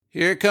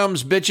Here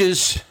comes,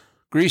 bitches.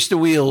 Grease the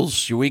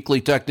Wheels, your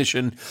weekly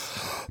technician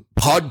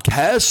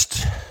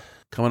podcast.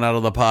 Coming out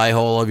of the pie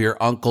hole of your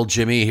Uncle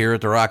Jimmy here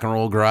at the Rock and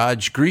Roll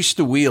Garage. Grease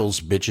the wheels,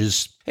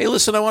 bitches. Hey,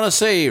 listen, I want to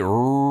say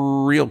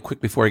real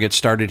quick before I get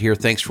started here,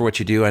 thanks for what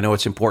you do. I know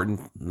it's important.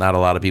 Not a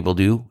lot of people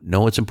do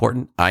know it's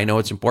important. I know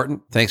it's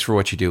important. Thanks for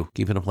what you do.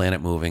 Keeping the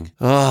planet moving.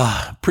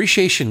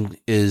 Appreciation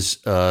is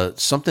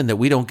something that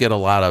we don't get a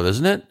lot of,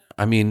 isn't it?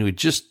 I mean,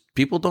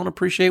 people don't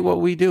appreciate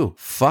what we do.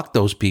 Fuck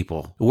those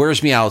people. It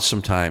wears me out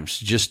sometimes.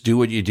 Just do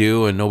what you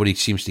do and nobody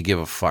seems to give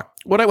a fuck.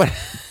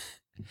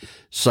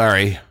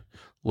 Sorry.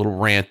 Little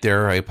rant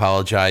there. I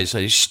apologize.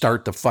 I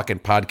start the fucking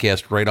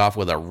podcast right off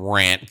with a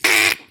rant.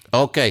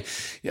 Okay.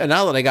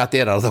 Now that I got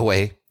that out of the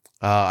way,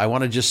 I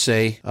want to just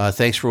say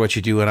thanks for what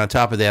you do. And on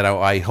top of that,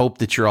 I hope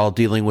that you're all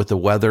dealing with the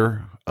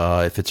weather.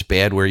 If it's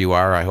bad where you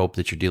are, I hope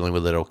that you're dealing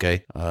with it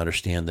okay. I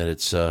understand that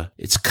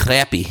it's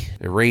crappy.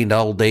 It rained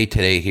all day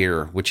today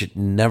here, which it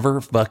never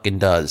fucking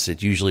does.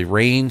 It usually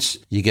rains.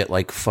 You get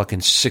like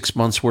fucking 6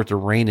 months worth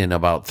of rain in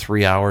about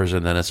 3 hours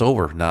and then it's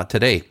over. Not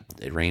today.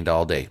 It rained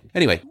all day.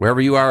 Anyway,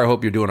 wherever you are, I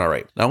hope you're doing all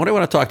right. Now, what I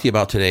want to talk to you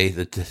about today,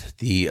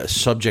 the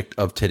subject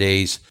of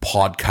today's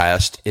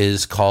podcast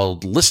is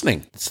called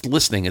listening. It's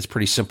listening. It's a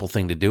pretty simple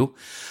thing to do.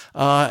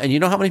 And you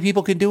know how many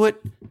people can do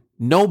it?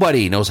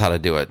 Nobody knows how to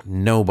do it.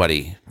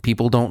 Nobody.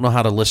 People don't know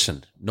how to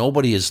listen.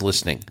 Nobody is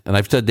listening. And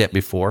I've said that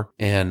before,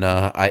 and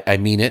I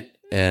mean it,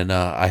 and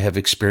I have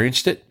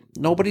experienced it.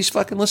 Nobody's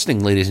fucking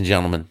listening, ladies and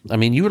gentlemen. I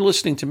mean, you were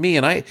listening to me,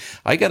 and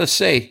I got to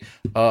say,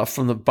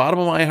 from the bottom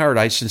of my heart,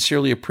 I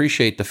sincerely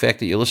appreciate the fact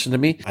that you listen to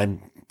me.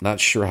 I'm not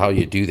sure how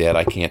you do that.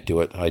 I can't do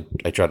it.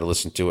 I try to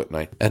listen to it, and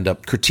I end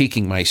up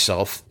critiquing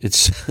myself.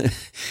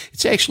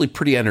 It's actually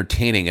pretty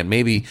entertaining, and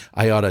maybe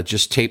I ought to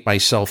just tape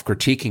myself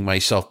critiquing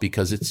myself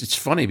because it's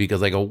funny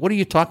because I go, what are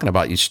you talking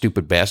about, you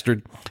stupid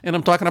bastard? And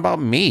I'm talking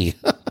about me.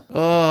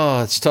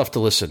 Oh, it's tough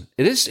to listen.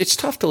 It's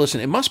tough to listen.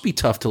 It must be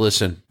tough to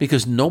listen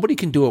because nobody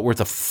can do it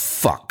worth a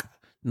fuck.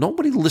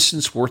 Nobody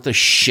listens worth a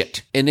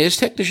shit. And as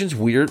technicians,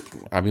 we're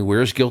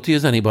as guilty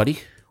as anybody.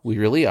 We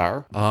really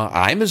are.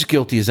 I'm as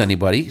guilty as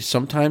anybody.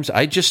 Sometimes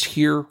I just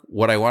hear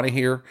what I want to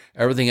hear.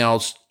 Everything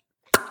else,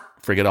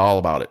 forget all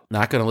about it.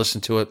 Not going to listen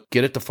to it.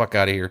 Get it the fuck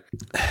out of here.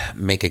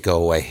 Make it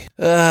go away.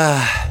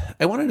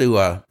 I wanted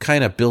to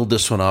kind of build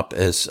this one up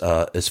as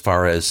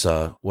far as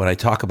when I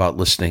talk about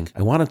listening.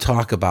 I want to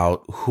talk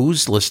about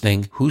who's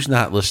listening, who's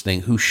not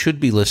listening, who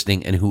should be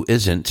listening, and who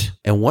isn't,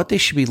 and what they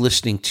should be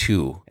listening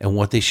to, and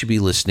what they should be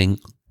listening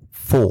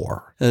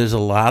for. And there's a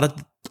lot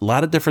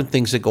of different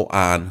things that go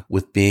on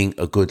with being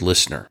a good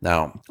listener.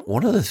 Now,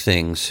 one of the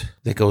things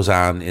that goes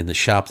on in the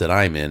shop that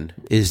I'm in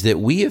is that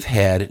we have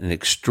had an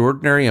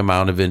extraordinary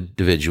amount of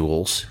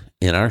individuals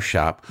in our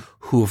shop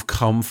who have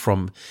come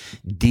from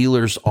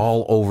dealers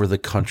all over the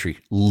country.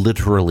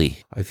 Literally.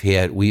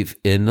 We've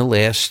in the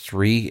last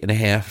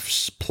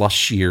 3.5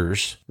 plus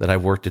years that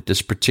I've worked at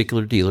this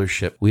particular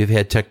dealership, we've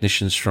had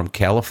technicians from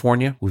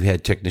California. We've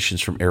had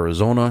technicians from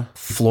Arizona,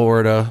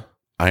 Florida.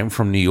 I'm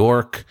from New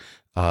York.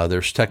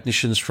 There's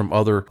technicians from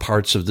other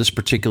parts of this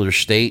particular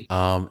state,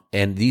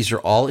 and these are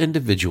all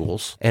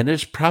individuals, and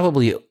there's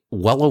probably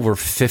well over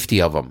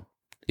 50 of them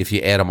if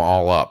you add them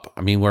all up.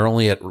 I mean, we're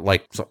only at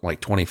something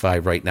like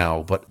 25 right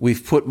now, but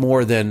we've put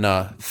more than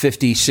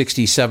 50,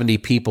 60, 70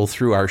 people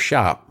through our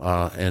shop,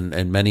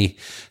 and many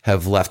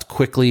have left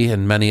quickly,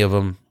 and many of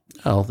them,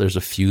 well, there's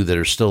a few that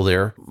are still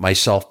there.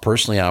 Myself,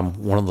 personally, I'm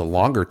one of the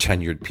longer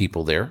tenured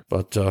people there,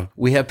 but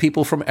we have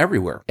people from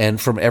everywhere and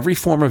from every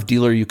form of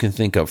dealer you can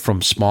think of,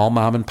 from small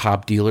mom and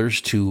pop dealers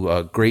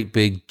to great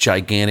big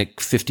gigantic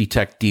 50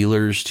 tech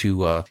dealers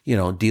to,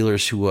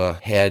 dealers who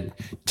had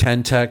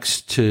 10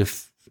 techs to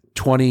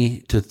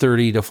 20 to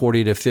 30 to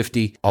 40 to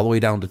 50, all the way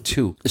down to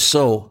 2.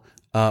 So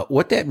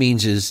what that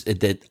means is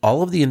that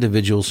all of the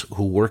individuals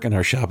who work in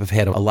our shop have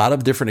had a lot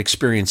of different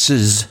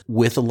experiences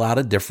with a lot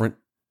of different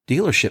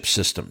dealership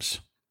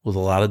systems, with a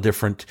lot of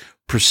different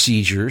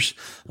procedures,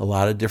 a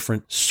lot of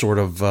different sort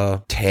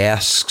of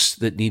tasks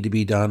that need to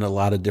be done, a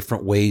lot of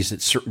different ways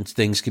that certain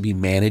things can be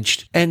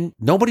managed, and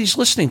nobody's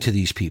listening to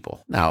these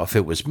people. Now, if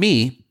it was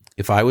me,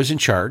 if I was in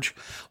charge,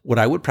 what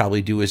I would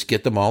probably do is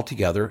get them all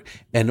together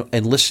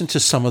and listen to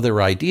some of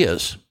their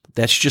ideas.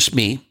 That's just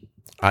me.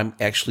 I'm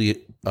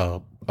actually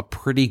a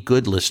pretty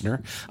good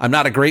listener. I'm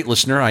not a great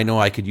listener. I know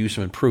I could use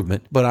some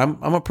improvement, but I'm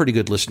a pretty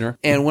good listener.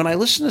 And when I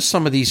listen to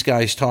some of these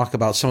guys talk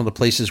about some of the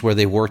places where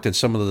they worked and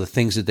some of the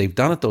things that they've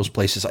done at those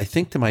places, I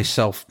think to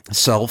myself,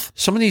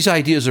 some of these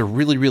ideas are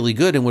really, really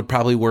good and would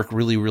probably work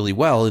really, really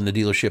well in the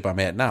dealership I'm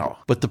at now.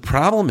 But the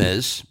problem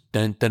is,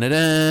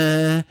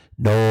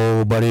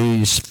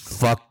 nobody's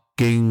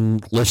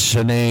fucking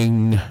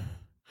listening.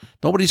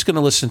 Nobody's going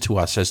to listen to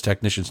us as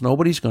technicians.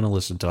 Nobody's going to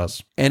listen to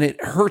us. And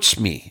it hurts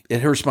me. It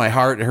hurts my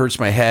heart. It hurts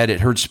my head.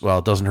 It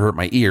doesn't hurt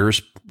my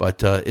ears.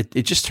 But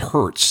it just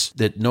hurts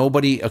that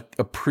nobody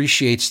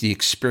appreciates the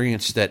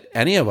experience that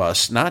any of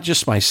us, not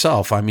just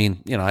myself. I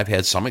mean, I've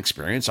had some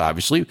experience,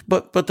 obviously,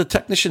 but the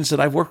technicians that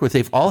I've worked with,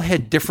 they've all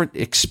had different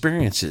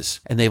experiences,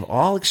 and they've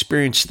all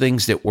experienced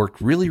things that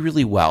worked really,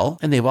 really well,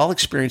 and they've all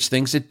experienced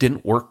things that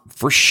didn't work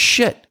for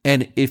shit.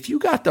 And if you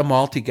got them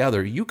all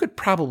together, you could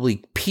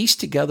probably piece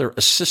together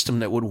a system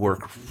that would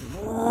work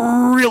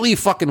really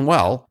fucking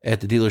well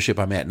at the dealership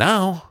I'm at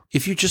now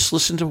if you just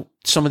listen to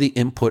some of the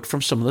input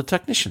from some of the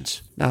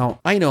technicians. Now,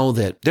 I know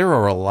that there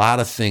are a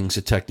lot of things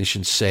that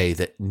technicians say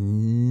that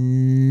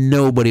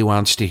nobody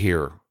wants to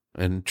hear.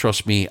 And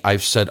trust me,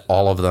 I've said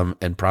all of them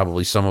and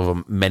probably some of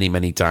them many,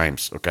 many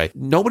times, okay?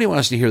 Nobody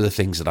wants to hear the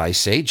things that I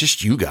say,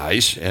 just you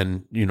guys.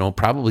 And,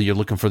 probably you're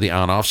looking for the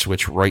on-off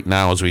switch right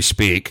now as we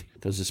speak,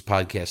 because this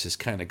podcast is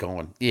kind of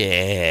going,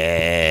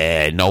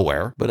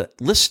 nowhere. But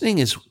listening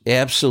is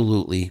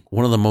absolutely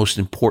one of the most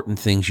important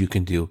things you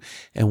can do.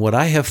 And what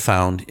I have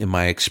found in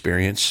my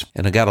experience,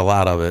 and I got a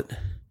lot of it,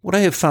 what I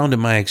have found in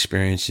my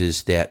experience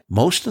is that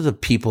most of the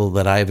people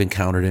that I've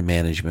encountered in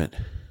management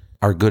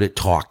are good at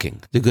talking.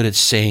 They're good at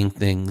saying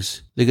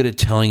things. They're good at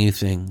telling you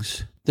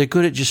things. They're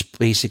good at just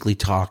basically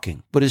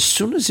talking. But as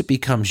soon as it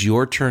becomes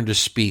your turn to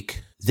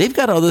speak, they've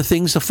got other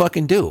things to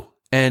fucking do.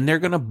 And they're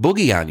going to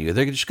boogie on you.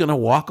 They're just going to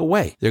walk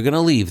away. They're going to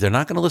leave. They're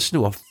not going to listen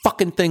to a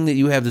fucking thing that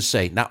you have to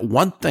say. Not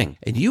one thing.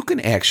 And you can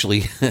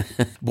actually,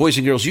 boys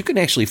and girls, you can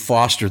actually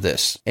foster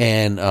this.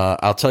 And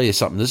I'll tell you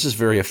something. This is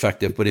very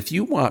effective. But if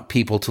you want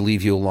people to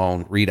leave you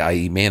alone, read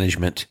IE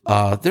management,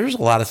 there's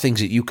a lot of things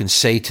that you can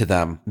say to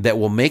them that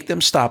will make them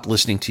stop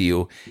listening to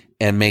you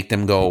and make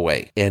them go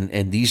away.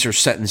 And these are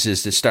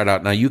sentences that start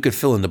out. Now, you could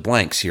fill in the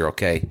blanks here,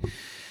 okay?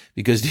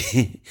 Because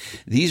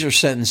these are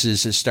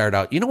sentences that start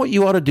out, you know what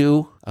you ought to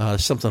do?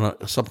 Something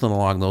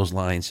along those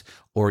lines.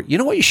 Or you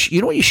know what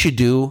you should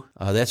do?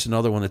 That's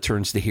another one that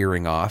turns the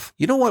hearing off.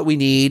 You know what we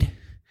need?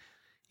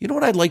 You know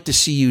what I'd like to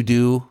see you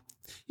do?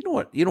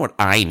 You know what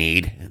I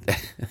need?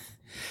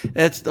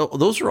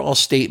 Those are all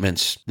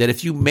statements that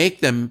if you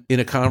make them in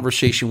a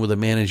conversation with a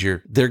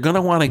manager, they're going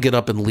to want to get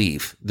up and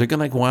leave. They're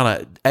going to want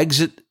to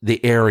exit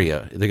the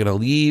area. They're going to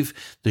leave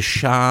the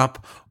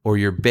shop or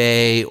your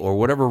bay or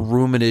whatever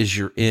room it is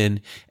you're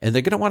in, and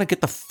they're going to want to get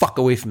the fuck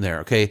away from there,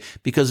 okay?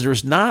 Because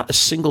there's not a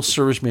single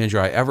service manager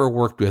I ever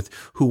worked with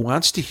who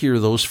wants to hear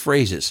those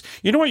phrases.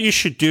 You know what you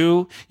should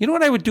do? You know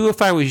what I would do if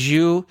I was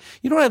you?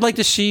 You know what I'd like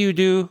to see you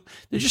do?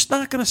 They're just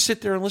not going to sit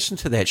there and listen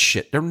to that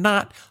shit. They're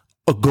not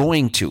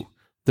going to.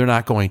 They're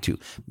not going to.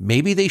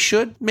 Maybe they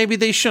should. Maybe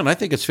they shouldn't. I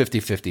think it's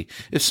 50-50.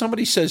 If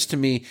somebody says to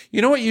me,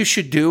 you know what you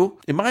should do?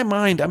 In my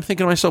mind, I'm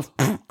thinking to myself,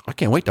 I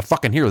can't wait to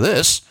fucking hear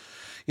this.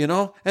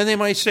 And they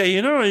might say,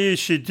 you know what you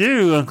should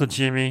do, Uncle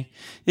Jimmy,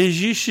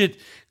 is you should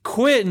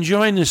quit and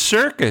join the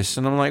circus.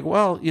 And I'm like,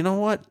 well, you know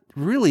what?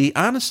 Really,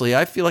 honestly,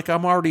 I feel like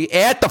I'm already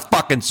at the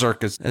fucking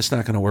circus. That's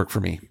not going to work for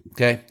me.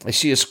 Okay, I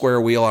see a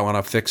square wheel. I want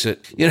to fix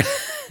it.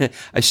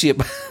 I see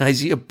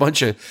a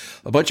bunch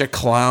of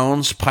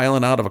clowns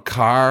piling out of a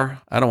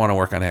car. I don't want to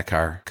work on that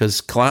car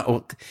because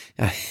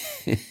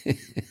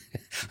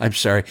I'm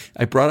sorry.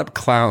 I brought up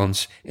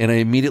clowns, and I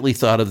immediately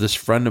thought of this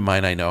friend of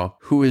mine I know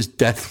who is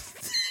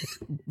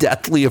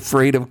deathly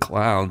afraid of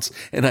clowns,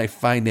 and I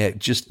find that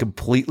just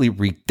completely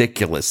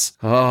ridiculous.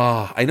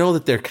 Oh, I know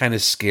that they're kind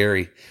of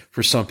scary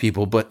for some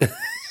people, but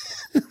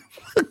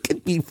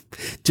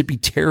to be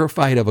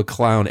terrified of a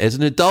clown as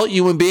an adult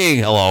human being,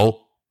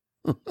 hello.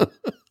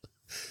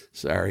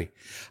 Sorry.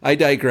 I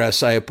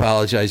digress. I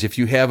apologize. If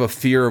you have a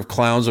fear of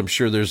clowns, I'm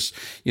sure there's,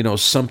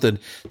 there's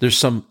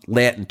some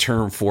Latin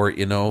term for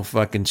it,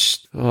 fucking,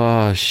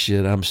 oh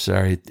shit. I'm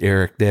sorry,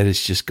 Eric. That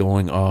is just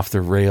going off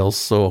the rails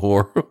so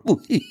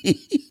horribly.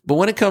 But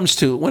when it comes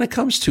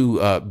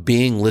to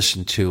being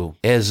listened to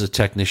as a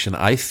technician,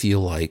 I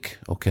feel like,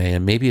 okay,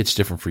 and maybe it's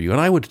different for you.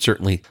 And I would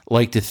certainly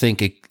like to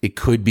think it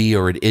could be,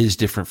 or it is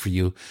different for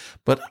you,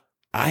 but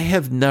I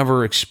have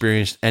never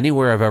experienced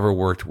anywhere I've ever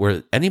worked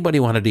where anybody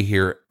wanted to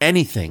hear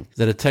anything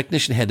that a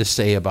technician had to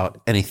say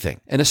about anything,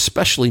 and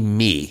especially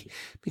me,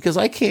 because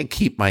I can't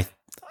keep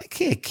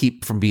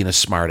from being a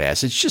smart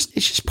ass. It's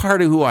just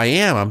part of who I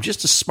am. I'm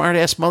just a smart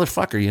ass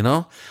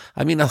motherfucker,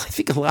 I mean, I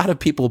think a lot of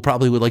people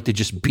probably would like to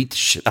just beat the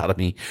shit out of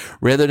me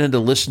rather than to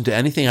listen to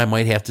anything I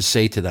might have to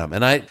say to them.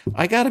 And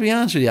I got to be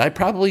honest with you, I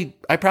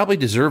probably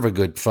deserve a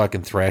good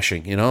fucking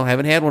thrashing, I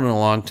haven't had one in a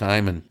long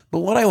time. But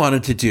what I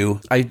wanted to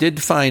do, I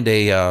did find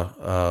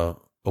a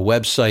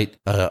website,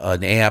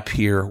 an app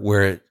here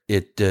where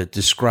it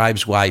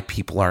describes why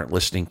people aren't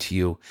listening to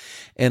you.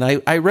 And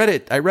I read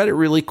it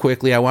really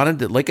quickly. I wanted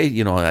to, like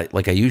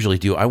I usually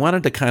do, I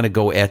wanted to kind of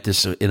go at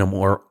this in a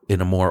more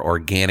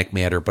organic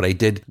manner, but I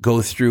did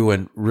go through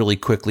and really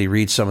quickly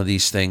read some of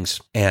these things,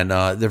 and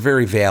they're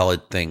very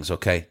valid things,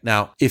 okay?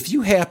 Now, if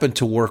you happen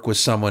to work with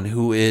someone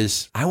who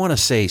is, I want to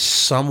say,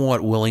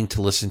 somewhat willing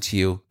to listen to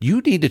you, you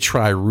need to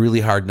try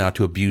really hard not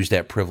to abuse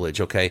that privilege,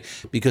 okay?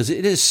 Because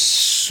it is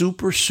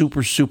super,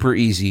 super, super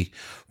easy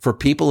for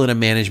people in a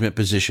management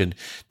position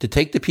to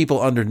take the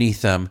people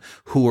underneath them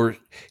who are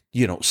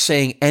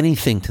saying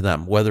anything to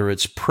them, whether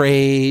it's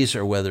praise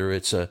or whether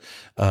it's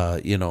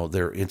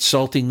they're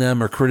insulting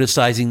them or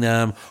criticizing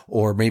them,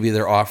 or maybe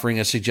they're offering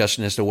a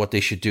suggestion as to what they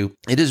should do.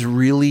 It is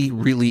really,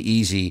 really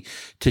easy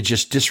to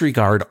just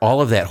disregard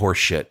all of that horse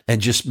shit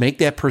and just make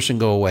that person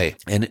go away.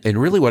 And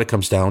really what it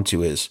comes down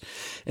to is,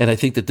 and I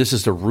think that this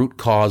is the root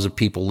cause of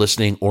people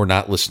listening or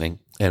not listening,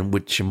 and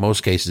which in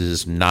most cases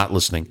is not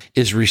listening,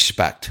 is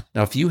respect.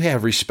 Now, if you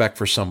have respect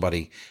for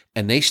somebody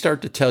and they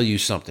start to tell you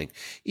something,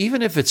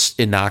 even if it's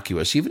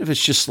innocuous, even if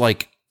it's just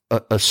like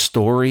a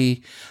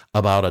story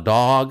about a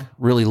dog,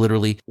 really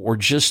literally, or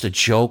just a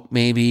joke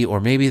maybe,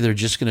 or maybe they're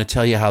just going to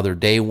tell you how their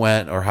day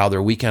went or how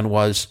their weekend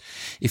was.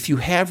 If you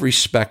have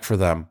respect for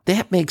them,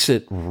 that makes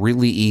it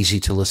really easy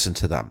to listen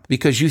to them,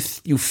 because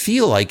you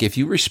feel like if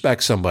you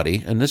respect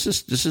somebody, and this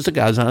is the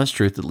God's honest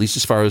truth, at least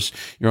as far as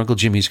your Uncle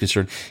Jimmy is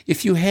concerned,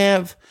 if you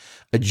have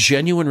a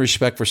genuine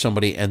respect for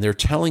somebody and they're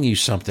telling you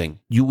something,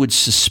 you would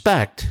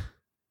suspect,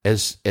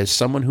 as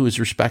someone who is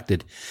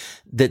respected,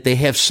 that they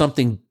have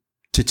something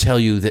to tell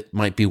you that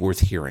might be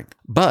worth hearing.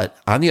 But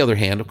on the other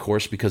hand, of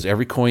course, because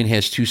every coin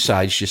has two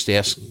sides, just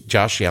ask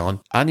Josh Allen.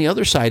 On the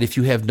other side, if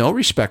you have no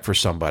respect for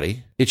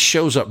somebody, it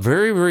shows up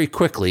very, very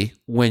quickly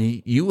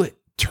when you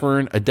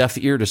turn a deaf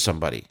ear to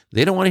somebody.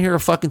 They don't want to hear a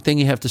fucking thing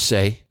you have to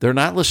say. They're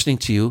not listening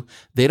to you.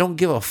 They don't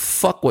give a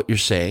fuck what you're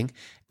saying.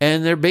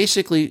 And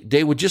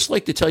they would just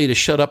like to tell you to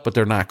shut up, but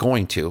they're not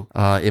going to.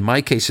 In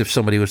my case, if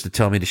somebody was to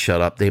tell me to shut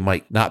up, they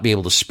might not be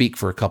able to speak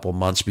for a couple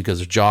months because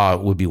their jaw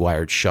would be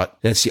wired shut.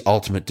 That's the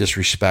ultimate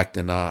disrespect.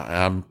 And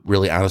I'm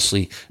really,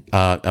 honestly,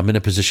 I'm in a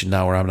position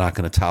now where I'm not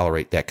going to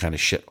tolerate that kind of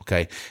shit,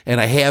 okay?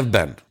 And I have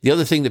been. The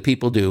other thing that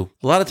people do,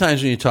 a lot of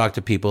times when you talk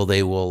to people,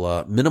 they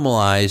will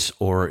minimalize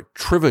or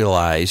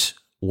trivialize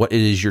what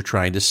it is you're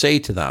trying to say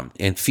to them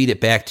and feed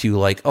it back to you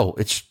like, oh,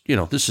 it's,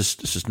 this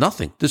is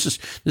nothing. This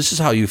is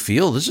how you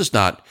feel. This is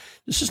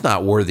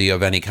not worthy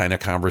of any kind of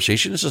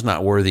conversation. This is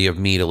not worthy of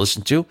me to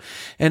listen to.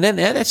 And then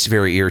that's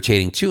very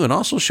irritating too, and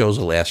also shows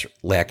a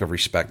lack of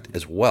respect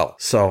as well.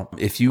 So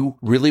if you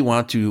really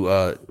want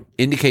to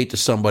indicate to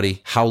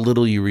somebody how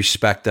little you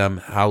respect them,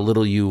 how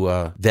little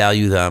you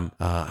value them,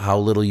 how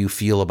little you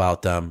feel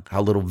about them,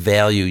 how little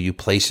value you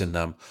place in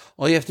them,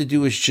 all you have to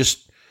do is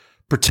just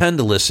pretend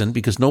to listen,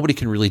 because nobody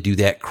can really do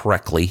that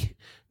correctly.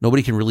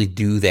 Nobody can really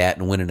do that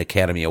and win an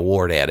Academy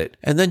Award at it.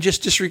 And then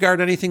just disregard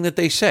anything that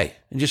they say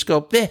and just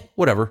go,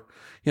 whatever.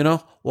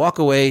 Walk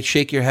away,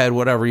 shake your head,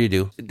 whatever you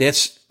do.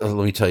 Let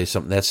me tell you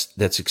something.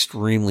 That's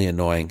extremely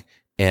annoying.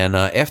 And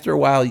after a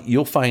while,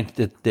 you'll find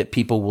that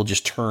people will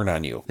just turn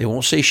on you. They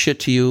won't say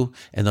shit to you,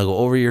 and they'll go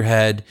over your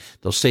head.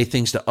 They'll say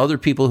things to other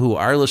people who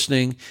are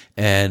listening,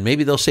 and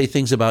maybe they'll say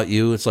things about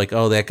you. It's like,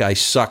 oh, that guy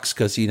sucks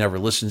because he never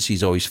listens.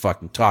 He's always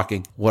fucking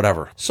talking,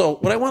 whatever. So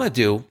what I want to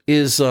do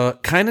is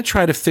kind of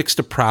try to fix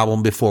the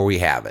problem before we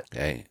have it,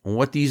 okay? And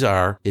what these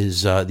are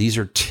is these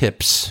are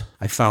tips.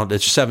 I found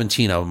there's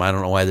 17 of them. I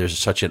don't know why there's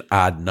such an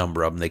odd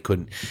number of them. They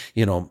couldn't,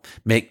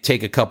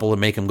 take a couple and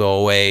make them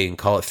go away and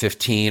call it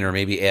 15, or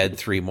maybe add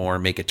 3 more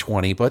and make it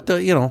 20. But,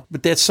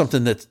 but that's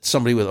something that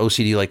somebody with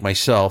OCD like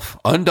myself,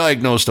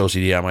 undiagnosed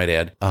OCD, I might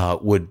add,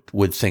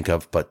 would think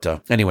of. But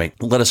anyway,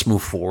 let us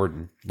move forward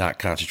and not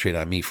concentrate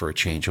on me for a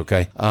change,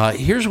 okay?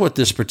 Here's what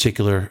this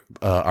particular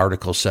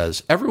article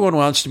says. Everyone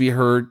wants to be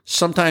heard.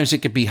 Sometimes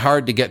it can be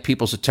hard to get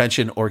people's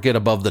attention or get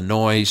above the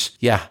noise.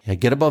 Yeah,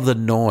 get above the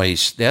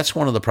noise. That's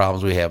one of the problems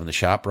we have in the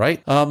shop,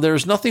 right?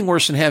 There's nothing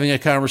worse than having a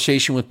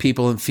conversation with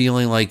people and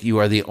feeling like you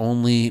are the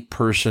only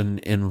person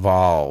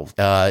involved.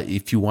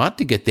 If you want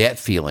to get that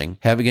feeling,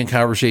 having a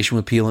conversation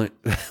with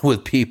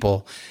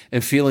people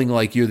and feeling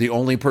like you're the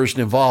only person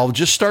involved,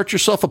 just start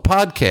yourself a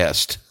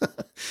podcast.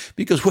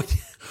 Because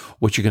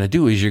what you're going to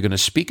do is you're going to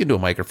speak into a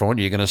microphone,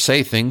 you're going to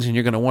say things, and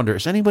you're going to wonder,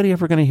 is anybody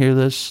ever going to hear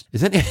this?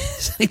 Does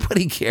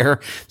anybody care?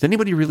 Is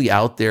anybody really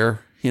out there?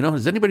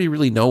 Does anybody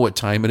really know what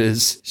time it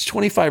is? It's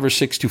 25 or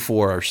 6 to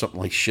 4 or something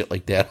like shit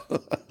like that.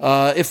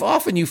 If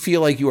often you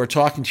feel like you are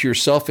talking to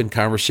yourself in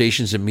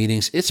conversations and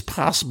meetings, it's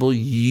possible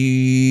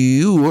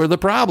you are the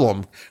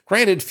problem.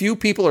 Granted, few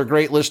people are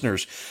great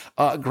listeners.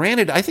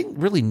 Granted, I think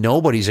really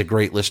nobody's a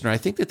great listener. I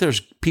think that there's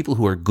people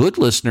who are good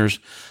listeners.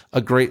 A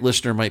great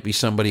listener might be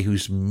somebody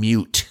who's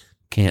mute,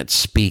 can't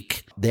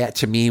speak. That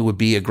to me would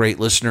be a great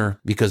listener,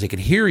 because they can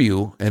hear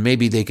you and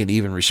maybe they can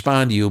even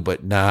respond to you,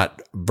 but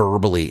not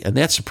verbally. And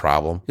that's a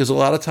problem, because a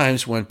lot of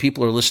times when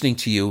people are listening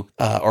to you,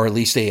 or at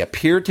least they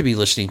appear to be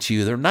listening to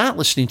you, they're not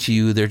listening to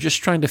you. They're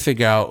just trying to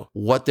figure out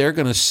what they're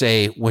going to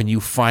say when you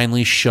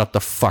finally shut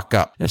the fuck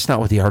up. That's not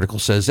what the article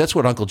says. That's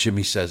what Uncle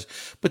Jimmy says.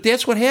 But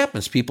that's what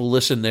happens. People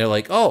listen. They're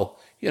like, oh,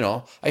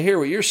 I hear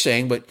what you're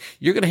saying, but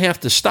you're going to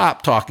have to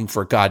stop talking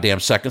for a goddamn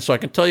second so I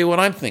can tell you what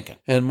I'm thinking.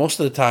 And most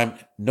of the time,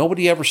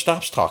 nobody ever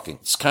stops talking.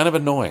 It's kind of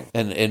annoying.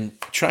 And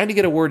trying to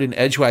get a word in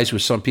edgewise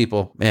with some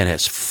people, man,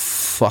 it's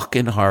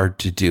fucking hard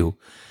to do.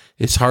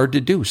 It's hard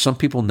to do. Some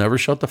people never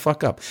shut the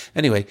fuck up.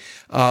 Anyway,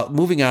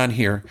 moving on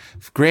here.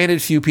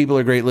 Granted, few people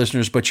are great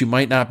listeners, but you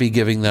might not be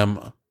giving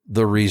them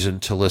the reason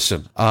to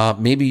listen.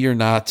 Maybe you're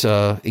not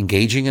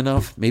engaging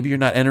enough. Maybe you're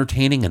not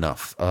entertaining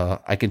enough.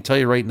 I can tell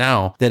you right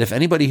now that if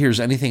anybody hears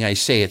anything I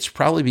say, it's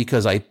probably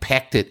because I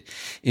packed it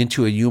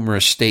into a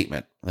humorous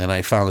statement. And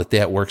I found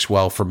that works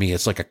well for me.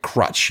 It's like a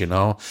crutch, you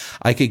know.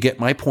 I could get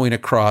my point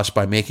across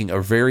by making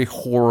a very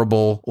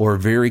horrible or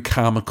very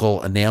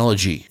comical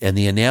analogy. And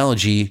the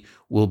analogy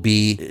will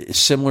be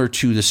similar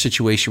to the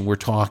situation we're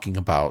talking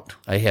about.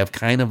 I have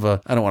kind of I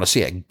don't want to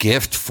say a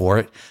gift for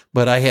it,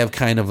 but I have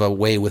kind of a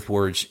way with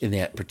words in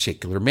that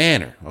particular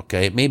manner.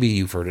 Okay. Maybe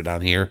you've heard it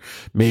on here.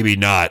 Maybe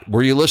not.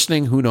 Were you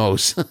listening? Who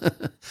knows?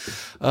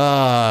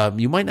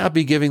 You might not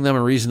be giving them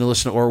a reason to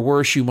listen, or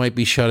worse, you might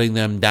be shutting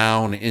them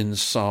down in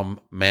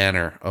some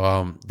manner.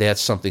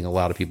 That's something a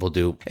lot of people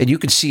do. And you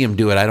can see them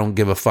do it. I don't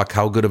give a fuck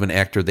how good of an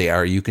actor they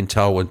are. You can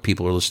tell when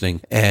people are listening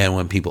and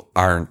when people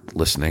aren't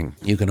listening.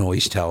 You can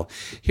always tell.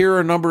 Here are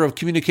a number of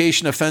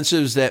communication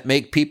offensives that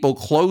make people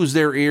close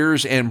their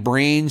ears and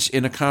brains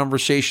in a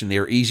conversation. They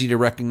are easy to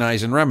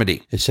recognize and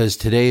remedy. It says,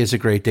 today is a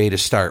great day to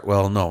start.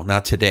 Well, no,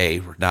 not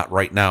today. Not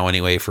right now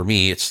anyway. For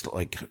me, it's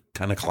like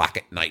 10 o'clock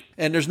at night.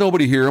 And there's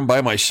nobody here. I'm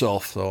by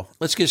myself. So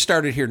let's get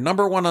started here.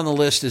 Number one on the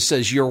list, it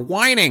says, you're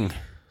whining.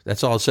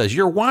 That's all it says.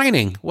 You're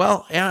whining.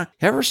 Well, yeah.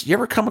 You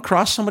ever come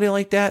across somebody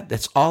like that?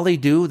 That's all they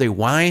do. They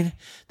whine.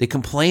 They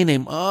complain.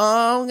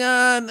 Oh,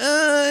 God.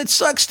 It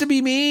sucks to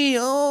be me.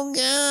 Oh,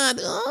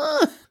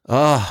 God.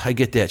 I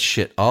get that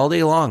shit all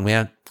day long,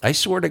 man. I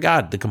swear to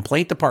God, the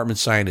complaint department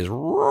sign is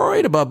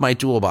right above my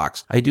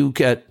toolbox. I do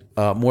get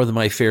more than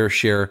my fair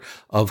share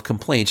of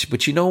complaints.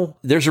 But you know,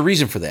 there's a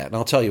reason for that, and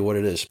I'll tell you what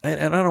it is.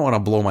 And I don't want to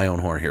blow my own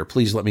horn here.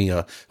 Please let me,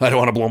 I don't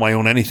want to blow my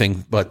own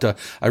anything, but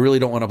I really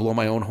don't want to blow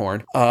my own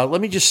horn. Let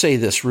me just say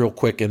this real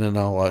quick, and then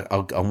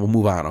we'll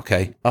move on,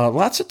 okay?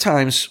 Lots of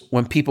times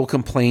when people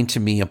complain to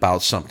me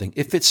about something,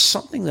 if it's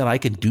something that I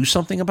can do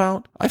something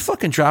about, I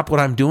fucking drop what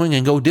I'm doing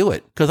and go do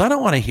it, because I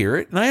don't want to hear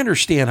it, and I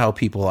understand how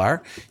people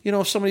are. You know,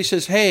 if somebody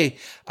says, hey,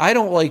 I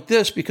don't like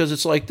this because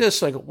it's like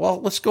this, like,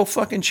 well, let's go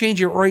fucking change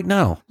it right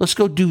now. Let's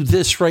go do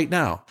this right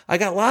now. I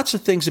got lots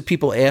of things that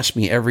people ask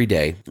me every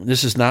day.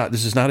 This is not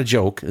a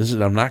joke.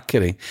 I'm not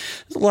kidding.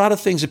 There's a lot of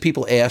things that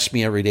people ask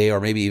me every day,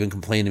 or maybe even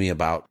complain to me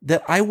about,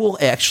 that I will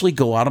actually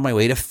go out of my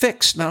way to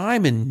fix. Now,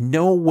 I'm in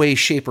no way,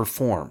 shape, or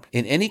form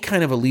in any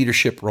kind of a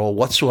leadership role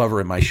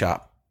whatsoever in my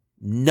shop.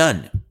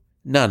 None.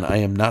 I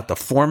am not the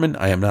foreman.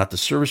 I am not the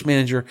service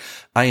manager.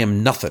 I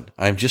am nothing.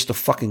 I'm just a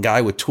fucking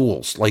guy with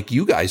tools like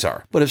you guys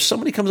are. But if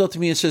somebody comes up to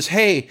me and says,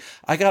 hey,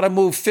 I got to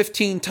move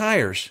 15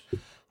 tires,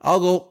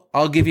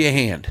 I'll give you a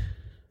hand.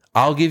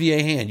 I'll give you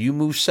a hand. You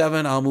move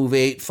 7, I'll move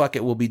 8. Fuck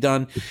it. We'll be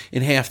done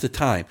in half the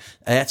time.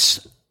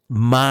 That's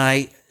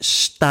my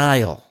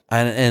style.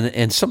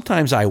 And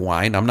sometimes I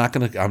whine. I'm not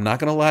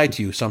gonna lie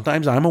to you.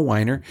 Sometimes I'm a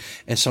whiner,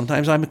 and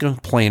sometimes I'm a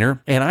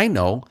complainer. And I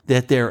know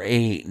that there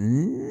ain't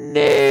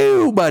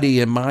nobody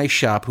in my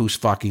shop who's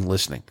fucking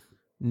listening.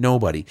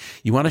 Nobody.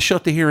 You want to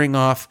shut the hearing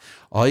off?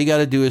 All you got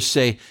to do is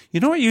say, you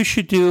know what you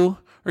should do,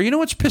 or you know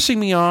what's pissing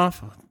me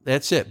off?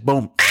 That's it.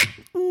 Boom.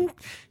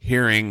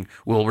 Hearing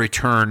will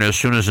return as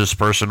soon as this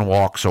person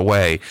walks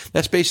away.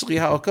 That's basically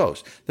how it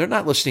goes. They're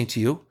not listening to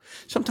you.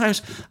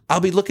 Sometimes I'll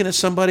be looking at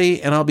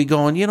somebody and I'll be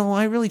going, you know,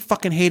 I really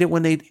fucking hate it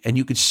when and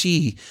you could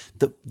see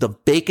the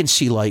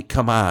vacancy light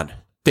come on.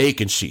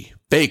 Vacancy.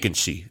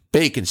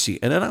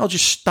 And then I'll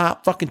just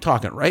stop fucking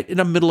talking right in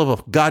the middle of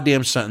a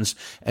goddamn sentence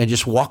and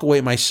just walk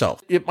away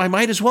myself. I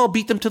might as well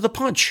beat them to the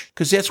punch,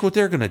 because that's what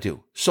they're going to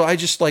do. So I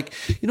just like,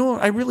 you know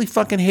what? I really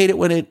fucking hate it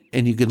when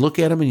and you can look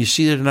at them and you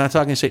see that they're not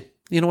talking and say,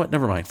 you know what?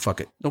 Never mind. Fuck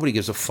it. Nobody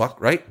gives a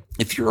fuck, right?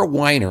 If you're a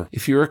whiner,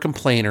 if you're a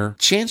complainer,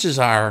 chances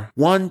are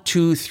 1,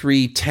 2,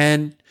 3,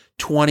 10,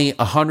 20,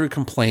 100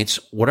 complaints,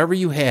 whatever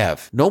you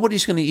have,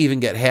 nobody's going to even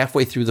get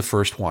halfway through the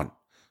first one.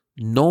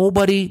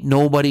 Nobody.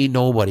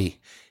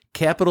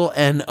 Capital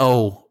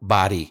N-O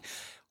body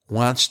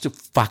wants to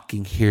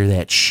fucking hear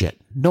that shit.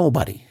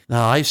 Nobody.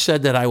 Now, I've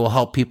said that I will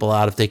help people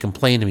out if they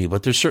complain to me,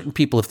 but there's certain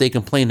people, if they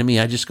complain to me,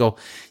 I just go,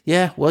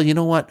 yeah, well, you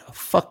know what?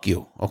 Fuck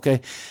you,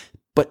 okay?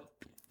 But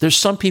there's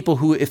some people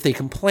who, if they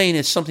complain,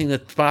 it's something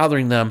that's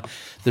bothering them.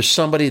 There's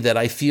somebody that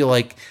I feel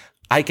like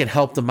I can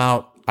help them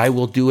out. I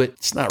will do it.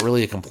 It's not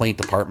really a complaint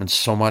department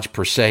so much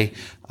per se.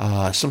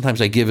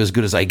 Sometimes I give as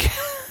good as I get.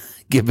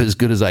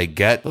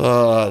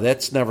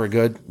 That's never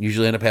good.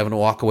 Usually end up having to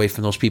walk away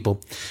from those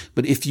people.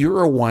 But if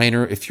you're a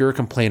whiner, if you're a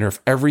complainer, if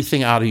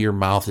everything out of your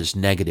mouth is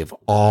negative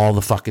all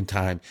the fucking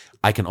time,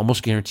 I can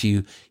almost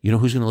guarantee you know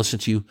who's going to listen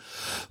to you?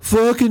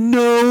 Fucking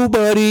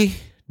nobody.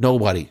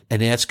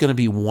 And that's going to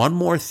be one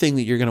more thing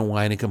that you're going to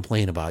whine and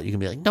complain about. You're going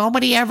to be like,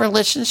 nobody ever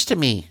listens to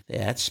me.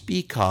 That's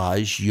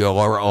because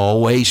you're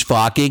always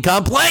fucking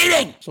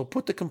complaining. So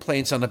put the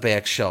complaints on the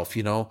back shelf,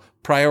 you know,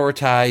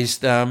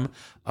 prioritize them.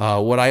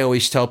 What I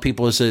always tell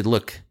people is that,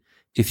 look,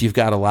 If you've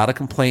got a lot of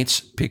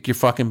complaints, pick your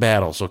fucking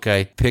battles,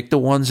 okay? Pick the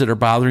ones that are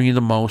bothering you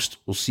the most.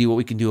 We'll see what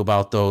we can do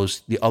about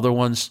those. The other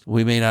ones,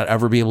 we may not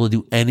ever be able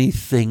to do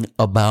anything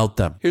about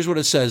them. Here's what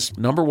it says.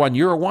 Number one,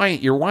 you're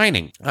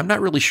whining. I'm not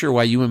really sure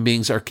why human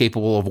beings are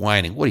capable of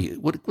whining.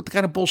 What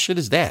kind of bullshit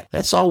is that?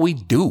 That's all we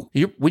do.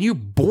 When you're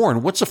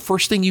born, what's the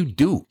first thing you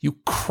do? You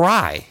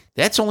cry.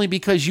 That's only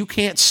because you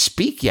can't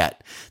speak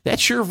yet.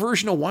 That's your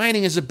version of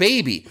whining as a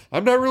baby.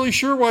 I'm not really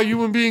sure why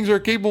human beings are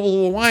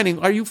capable of whining.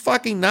 Are you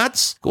fucking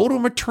nuts? Go to a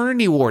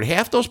maternity ward.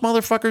 Half those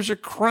motherfuckers are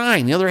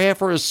crying. The other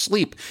half are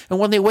asleep. And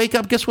when they wake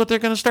up, guess what they're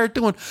going to start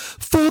doing?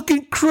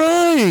 Fucking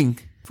crying.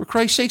 For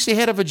Christ's sakes, they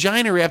had a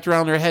vagina wrapped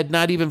around their head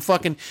not even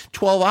fucking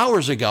 12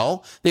 hours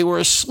ago. They were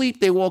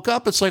asleep. They woke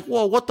up. It's like,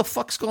 whoa, what the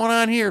fuck's going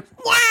on here?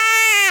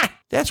 Wah!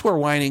 That's where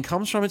whining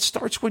comes from. It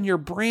starts when you're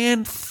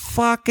brand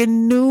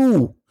fucking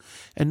new.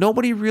 And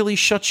nobody really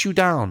shuts you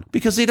down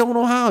because they don't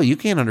know how. You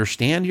can't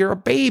understand. You're a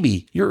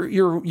baby.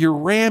 Your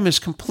RAM is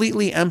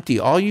completely empty.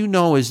 All you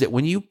know is that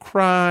when you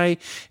cry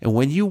and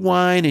when you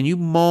whine and you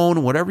moan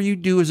and whatever you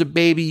do as a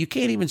baby, you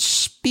can't even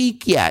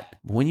speak yet.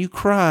 When you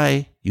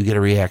cry, you get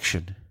a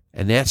reaction.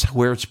 And that's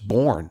where it's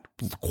born.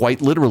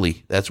 Quite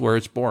literally, that's where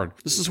it's born.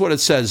 This is what it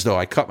says, though.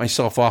 I cut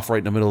myself off right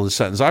in the middle of the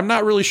sentence. I'm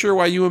not really sure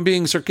why human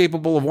beings are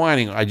capable of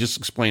whining. I just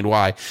explained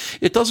why.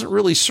 It doesn't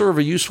really serve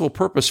a useful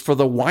purpose for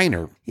the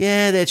whiner.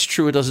 Yeah, that's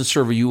true. It doesn't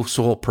serve a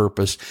useful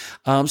purpose.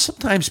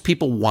 Sometimes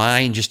people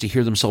whine just to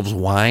hear themselves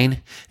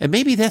whine, and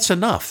maybe that's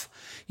enough.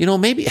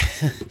 Maybe,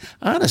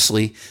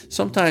 honestly,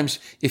 sometimes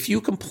if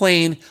you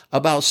complain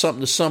about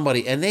something to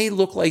somebody and they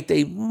look like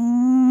they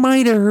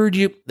might have heard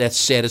you, that's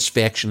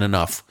satisfaction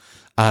enough.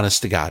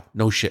 Honest to God.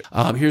 No shit.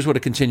 Here's what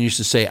it continues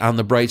to say. On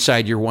the bright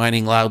side, your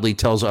whining loudly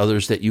tells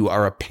others that you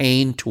are a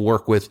pain to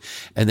work with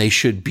and they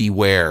should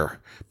beware.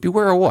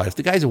 Beware of what? If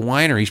the guy's a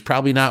whiner, he's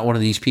probably not one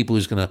of these people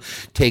who's going to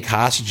take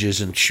hostages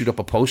and shoot up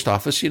a post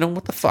office.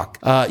 What the fuck?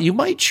 You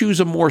might choose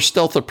a more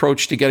stealth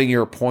approach to getting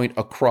your point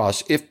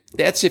across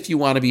if you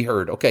want to be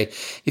heard. Okay.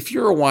 If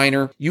you're a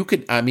whiner, you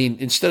could,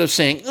 instead of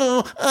saying,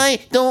 oh,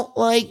 I don't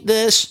like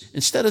this,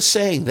 instead of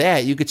saying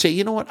that, you could say,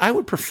 you know what? I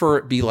would prefer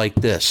it be like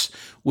this,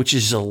 which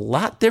is a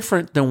lot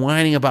different than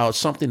whining about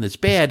something that's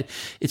bad.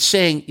 It's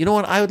saying, you know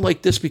what? I would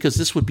like this because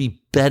this would be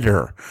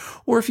better.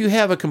 Or if you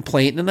have a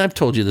complaint, and I've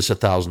told you this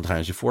 1,000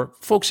 times before,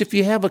 folks, if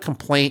you have a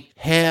complaint,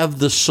 have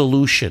the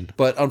solution.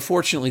 But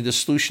unfortunately, the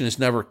solution is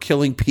never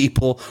killing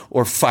people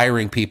or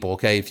firing people.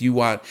 Okay. If you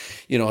want,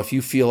 if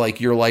you feel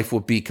like your life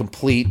would be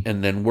complete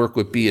and then work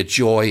would be a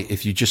joy,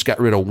 if you just got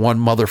rid of one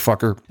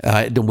motherfucker,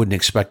 I wouldn't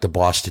expect the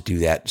boss to do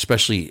that,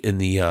 especially in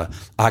the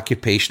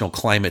occupational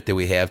climate that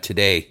we have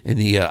today, in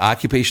the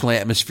occupational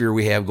atmosphere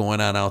we have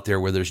going on out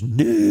there where there's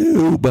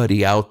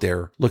nobody out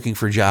there looking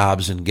for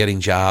jobs and getting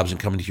jobs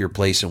and coming to your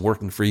place and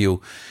working for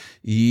you.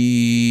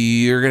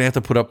 You're going to have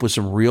to put up with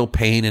some real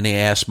pain in the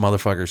ass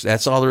motherfuckers.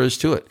 That's all there is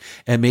to it.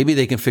 And maybe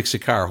they can fix a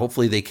car.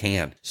 Hopefully they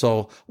can.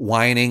 So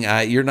whining,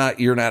 you're not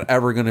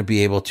ever going to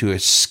be able to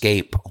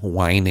escape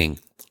whining.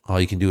 All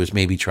you can do is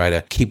maybe try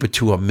to keep it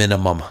to a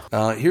minimum.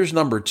 Here's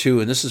number 2,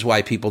 and this is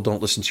why people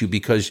don't listen to you,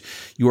 because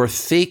you're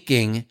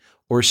thinking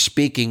or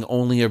speaking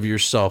only of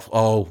yourself.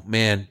 Oh,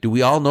 man, do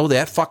we all know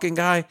that fucking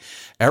guy?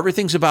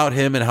 Everything's about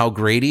him and how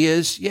great he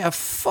is. Yeah,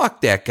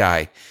 fuck that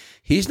guy.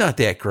 He's not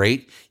that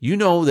great. You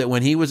know that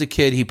when he was a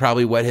kid, he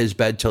probably wet his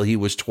bed till he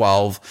was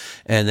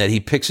 12, and that he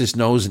picks his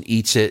nose and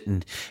eats it,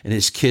 and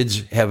his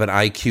kids have an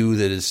IQ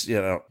that is,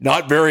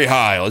 not very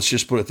high. Let's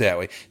just put it that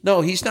way.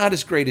 No, he's not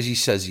as great as he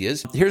says he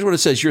is. Here's what it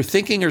says. You're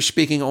thinking or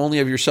speaking only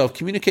of yourself.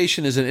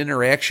 Communication is an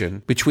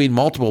interaction between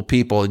multiple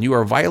people, and you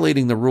are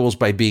violating the rules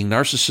by being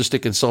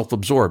narcissistic and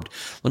self-absorbed.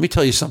 Let me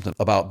tell you something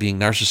about being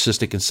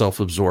narcissistic and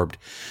self-absorbed.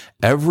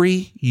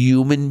 Every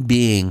human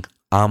being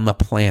on the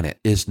planet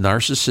is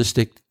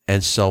narcissistic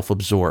and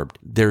self-absorbed.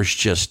 There's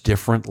just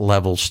different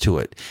levels to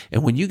it.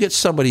 And when you get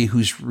somebody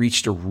who's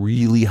reached a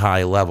really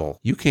high level,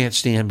 you can't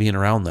stand being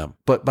around them.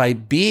 But by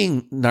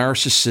being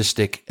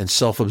narcissistic and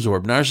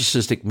self-absorbed,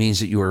 narcissistic means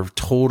that you are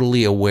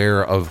totally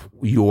aware of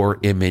your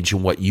image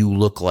and what you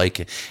look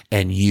like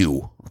and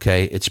you.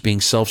 Okay. It's being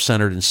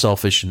self-centered and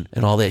selfish and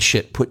all that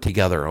shit put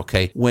together.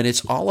 Okay. When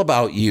it's all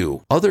about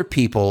you, other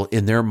people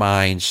in their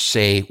minds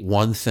say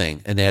one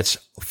thing, and that's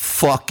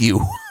fuck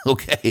you.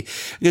 Okay.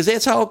 Because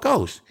that's how it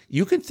goes.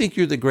 You can think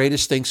you're the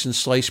greatest thing since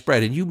sliced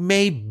bread, and you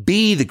may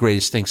be the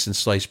greatest thing since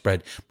sliced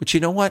bread. But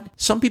you know what?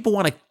 Some people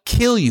want to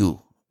kill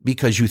you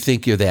because you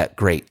think you're that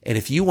great. And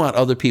if you want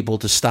other people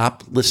to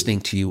stop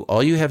listening to you,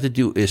 all you have to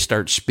do is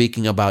start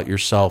speaking about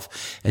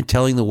yourself and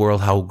telling the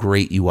world how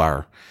great you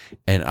are.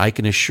 And I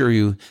can assure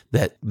you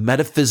that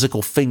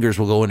metaphysical fingers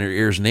will go in their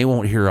ears and they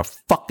won't hear a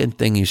fucking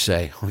thing you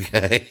say.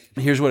 Okay.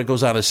 Here's what it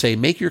goes on to say.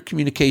 Make your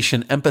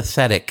communication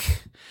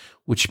empathetic,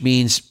 which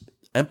means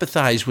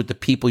empathize with the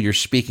people you're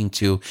speaking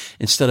to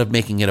instead of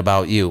making it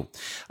about you.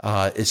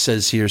 It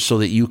says here, so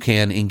that you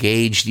can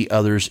engage the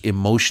others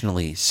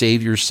emotionally.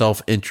 Save your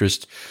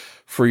self-interest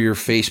for your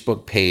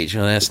Facebook page.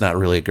 And that's not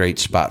really a great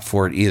spot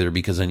for it either,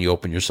 because then you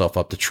open yourself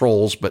up to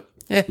trolls. But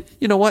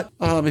You know what?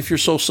 If you're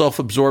so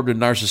self-absorbed and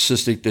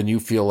narcissistic, then you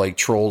feel like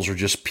trolls are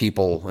just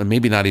people, and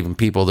maybe not even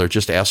people. They're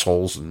just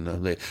assholes, and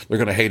they're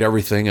going to hate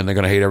everything, and they're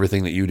going to hate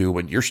everything that you do,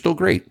 but you're still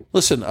great.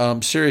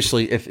 Listen,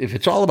 seriously, if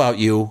it's all about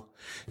you,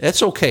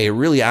 that's okay. It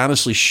really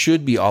honestly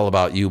should be all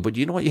about you. But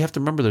you know what? You have to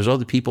remember there's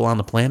other people on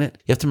the planet.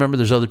 You have to remember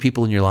there's other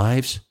people in your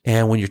lives.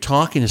 And when you're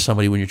talking to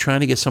somebody, when you're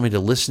trying to get somebody to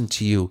listen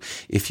to you,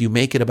 if you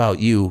make it about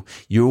you,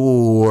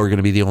 you're going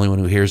to be the only one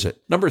who hears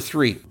it. Number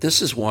 3,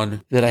 this is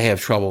one that I have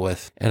trouble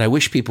with. And I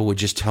wish people would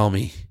just tell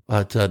me.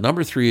 But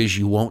number 3 is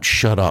you won't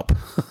shut up.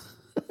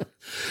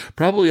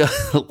 Probably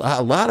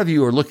a lot of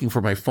you are looking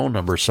for my phone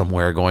number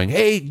somewhere going,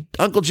 hey,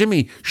 Uncle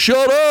Jimmy,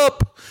 shut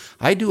up.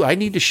 I do. I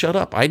need to shut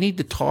up. I need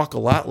to talk a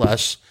lot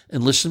less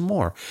and listen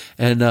more.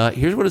 And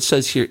here's what it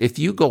says here. If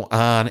you go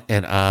on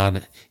and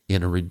on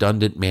in a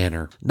redundant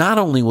manner, not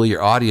only will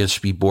your audience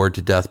be bored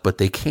to death, but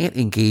they can't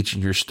engage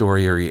in your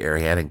story or your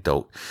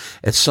anecdote.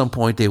 At some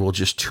point, they will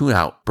just tune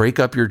out, break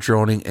up your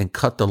droning, and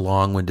cut the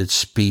long-winded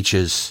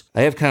speeches.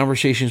 I have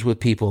conversations with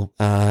people,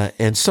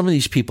 and some of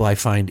these people I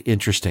find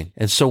interesting.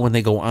 And so when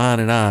they go on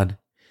and on,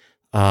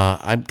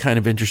 I'm kind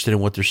of interested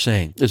in what they're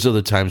saying. There's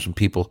other times when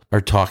people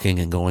are talking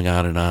and going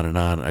on and on and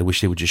on. I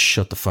wish they would just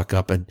shut the fuck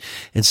up. And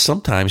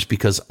sometimes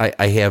because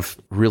I have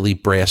really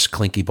brass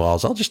clinky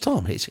balls, I'll just tell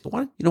them, hey,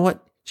 you know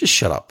what? Just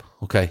shut up.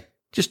 Okay.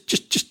 Just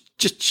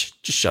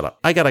shut up.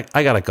 I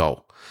gotta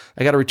go.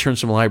 I gotta return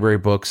some library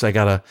books. I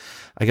gotta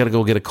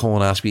go get a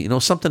colonoscopy. You know,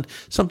 something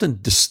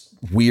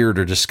weird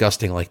or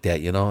disgusting like that.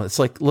 You know, it's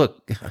like,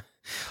 look,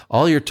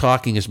 all your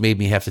talking has made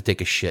me have to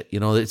take a shit. You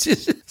know,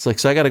 it's like,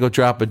 so I got to go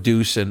drop a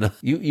deuce. And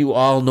you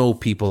all know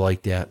people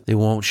like that. They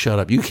won't shut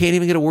up. You can't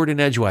even get a word in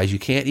edgewise. You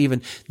can't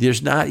even,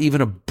 there's not even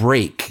a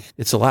break.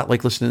 It's a lot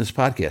like listening to this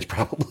podcast,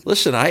 probably.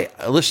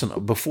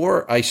 Listen,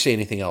 before I say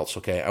anything else,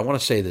 okay, I want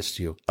to say this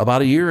to you.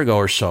 About a year ago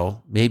or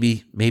so,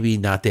 maybe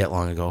not that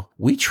long ago,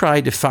 we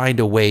tried to find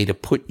a way to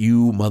put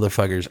you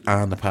motherfuckers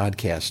on the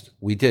podcast.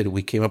 We did.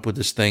 We came up with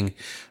this thing,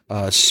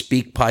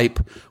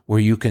 SpeakPipe, where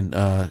you can,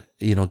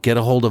 get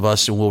a hold of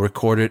us and we'll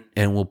record it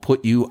and we'll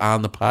put you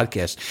on the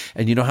podcast.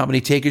 And you know how many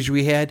takers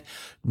we had?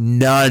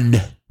 None.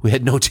 We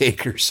had no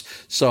takers.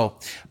 So,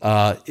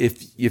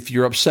 if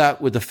you're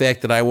upset with the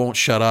fact that I won't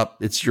shut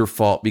up, it's your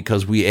fault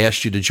because we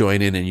asked you to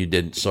join in and you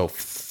didn't. So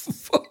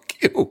fuck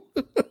you.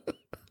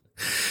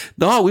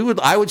 No,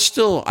 I would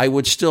still,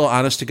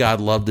 honest to God,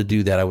 love to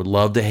do that. I would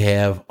love to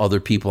have other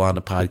people on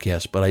the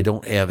podcast, but I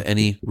don't have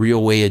any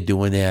real way of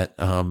doing that.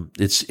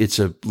 It's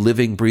a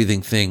living,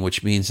 breathing thing,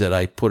 which means that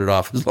I put it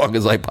off as long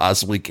as I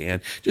possibly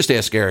can. Just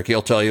ask Eric.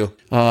 He'll tell you.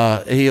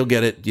 He'll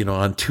get it,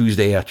 on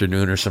Tuesday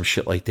afternoon or some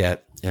shit like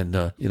that. And,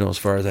 as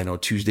far as I know,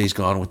 Tuesday's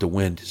gone with the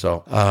wind.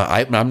 So,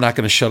 I'm not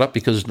going to shut up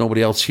because there's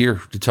nobody else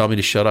here to tell me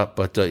to shut up.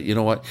 But, you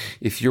know what?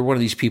 If you're one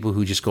of these people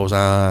who just goes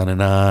on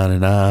and on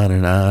and on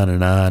and on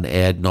and on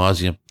ad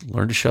nauseum,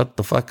 learn to shut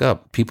the fuck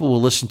up. People will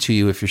listen to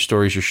you if your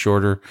stories are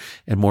shorter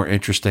and more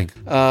interesting.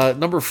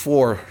 Number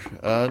four,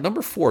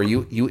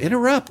 you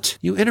interrupt.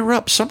 You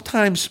interrupt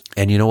sometimes.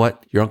 And you know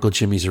what? Your Uncle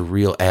Jimmy's a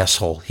real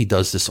asshole. He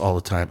does this all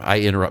the time. I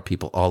interrupt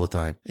people all the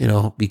time,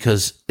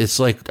 because it's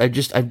like,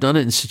 I've done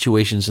it in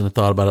situations and I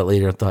thought about it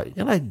later. I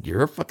thought,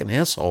 you're a fucking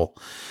asshole.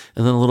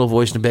 And then a little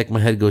voice in the back of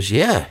my head goes,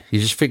 yeah, you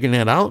just figuring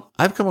that out?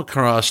 I've come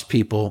across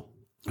people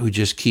who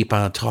just keep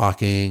on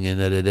talking and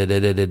there's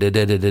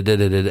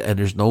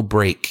no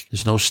break.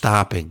 There's no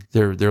stopping.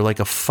 They're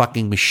like a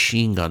fucking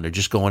machine gun. They're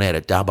just going at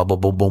it. Boom, boom,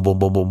 boom, boom, boom,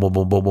 boom, boom,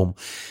 boom, boom, boom.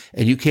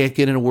 And you can't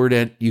get in a word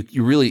in.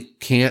 You really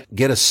can't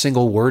get a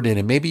single word in.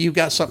 And maybe you've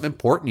got something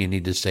important you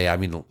need to say. I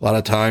mean, a lot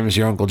of times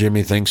your Uncle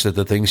Jimmy thinks that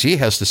the things he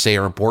has to say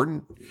are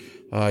important.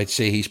 I'd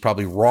say he's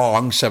probably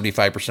wrong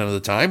 75% of the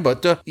time,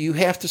 but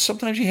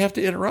sometimes you have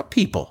to interrupt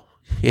people.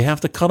 You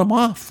have to cut them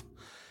off.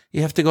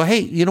 You have to go,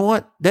 hey, you know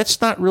what?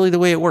 That's not really the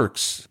way it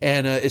works.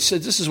 And this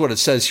is what it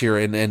says here.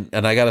 And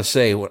I got to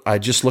say,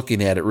 just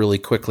looking at it really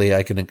quickly,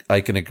 I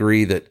can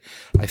agree that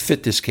I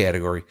fit this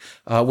category.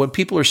 When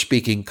people are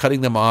speaking, cutting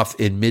them off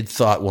in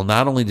mid-thought will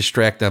not only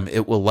distract them,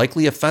 it will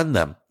likely offend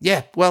them.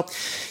 Yeah, well,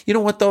 you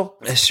know what, though?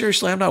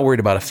 Seriously, I'm not worried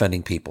about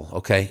offending people,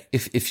 okay?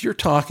 If you're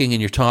talking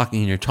and you're talking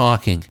and you're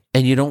talking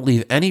and you don't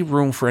leave any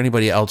room for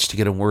anybody else to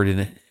get a word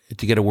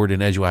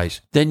in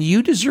edgewise, then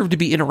you deserve to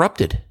be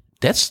interrupted.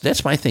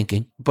 That's my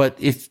thinking. But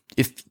if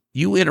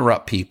you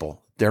interrupt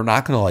people, they're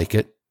not going to like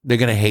it. They're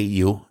going to hate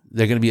you.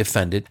 They're going to be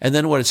offended. And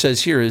then what it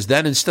says here is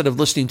then instead of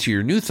listening to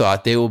your new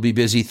thought, they will be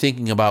busy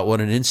thinking about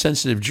what an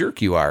insensitive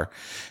jerk you are.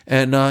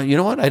 And you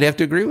know what? I'd have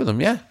to agree with them.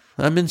 Yeah,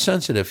 I'm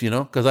insensitive,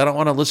 because I don't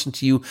want to listen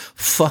to you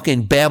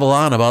fucking babble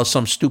on about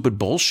some stupid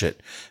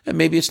bullshit. And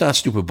maybe it's not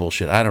stupid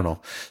bullshit. I don't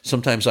know.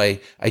 Sometimes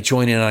I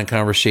join in on a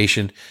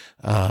conversation,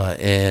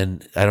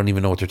 and I don't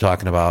even know what they're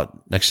talking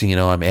about. Next thing you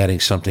know, I'm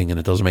adding something and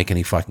it doesn't make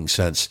any fucking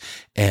sense.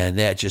 And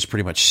that just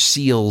pretty much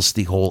seals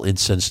the whole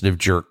insensitive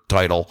jerk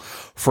title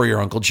for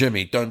your Uncle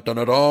Jimmy. Dun, dun,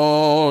 dun,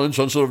 dun,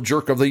 insensitive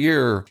jerk of the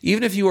year.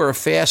 Even if you are a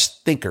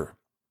fast thinker,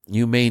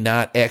 you may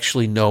not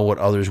actually know what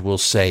others will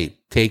say.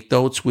 Take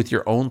notes with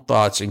your own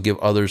thoughts and give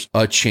others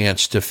a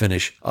chance to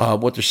finish.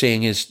 What they're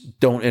saying is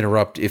don't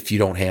interrupt if you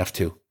don't have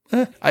to.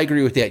 I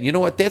agree with that. You know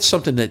what? That's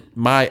something that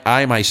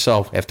I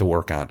myself have to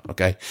work on,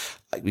 okay?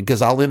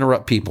 Because I'll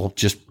interrupt people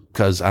just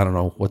because I don't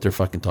know what they're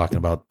fucking talking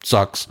about.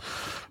 Sucks.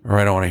 Or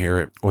I don't want to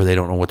hear it, or they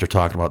don't know what they're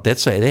talking about.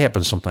 It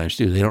happens sometimes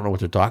too. They don't know what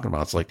they're talking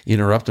about. It's like you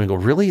interrupt them and go,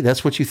 really?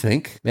 That's what you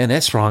think? Man,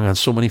 that's wrong on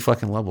so many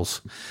fucking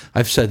levels.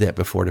 I've said that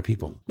before to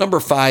people. Number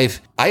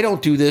 5, I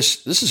don't do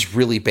this. This is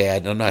really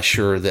bad. And I'm not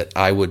sure that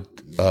I would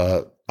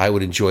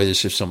enjoy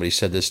this if somebody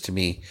said this to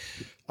me.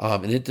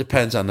 And it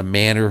depends on the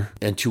manner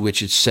and to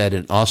which it's said,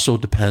 and also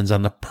depends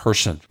on the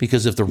person.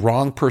 Because if the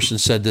wrong person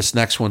said this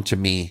next one to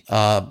me,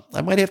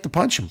 I might have to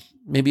punch him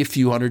maybe a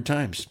few hundred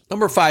times.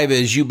 Number 5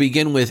 is you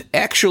begin with,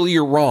 actually,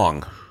 you're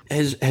wrong.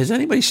 Has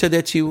anybody said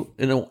that to you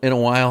in a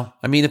while?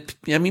 I mean,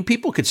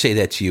 people could say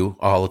that to you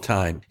all the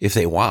time if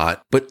they want,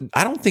 but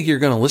I don't think you're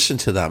going to listen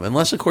to them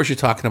unless, of course, you're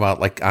talking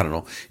about, like, I don't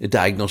know, a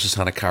diagnosis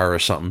on a car or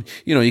something.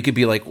 You know, you could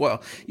be like,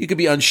 well, you could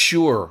be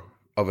unsure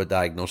of a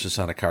diagnosis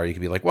on a car. You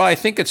could be like, well, I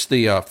think it's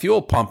the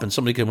fuel pump, and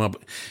somebody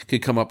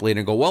could come up later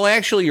and go, well,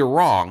 actually, you're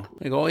wrong.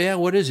 I go, yeah,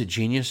 what is it,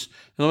 genius?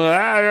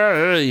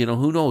 You know,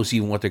 who knows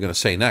even what they're going to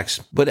say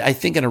next. But I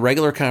think in a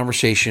regular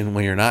conversation,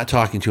 when you're not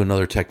talking to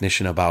another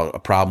technician about a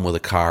problem with a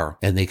car,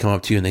 and they come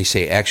up to you and they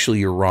say, actually,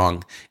 you're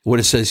wrong, what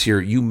it says here,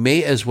 you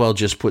may as well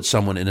just put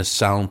someone in a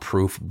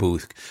soundproof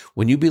booth.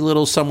 When you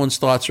belittle someone's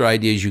thoughts or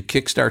ideas, you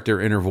kickstart their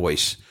inner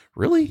voice.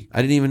 Really?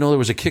 I didn't even know there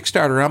was a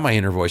Kickstarter on my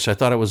inner voice. I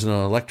thought it was an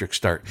electric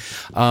start.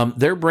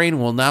 Their brain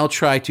will now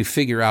try to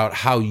figure out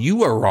how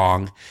you are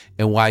wrong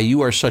and why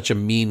you are such a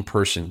mean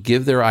person.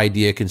 Give their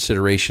idea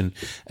consideration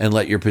and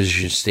let your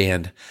position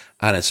stand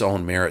on its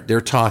own merit. They're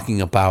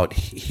talking about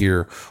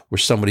here where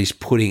somebody's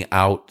putting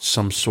out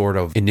some sort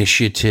of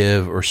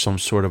initiative or some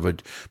sort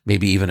of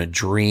maybe even a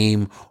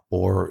dream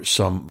or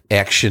some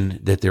action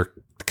that they're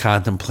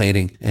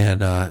contemplating,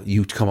 and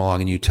you come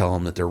along and you tell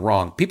them that they're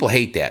wrong. People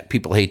hate that.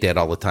 People hate that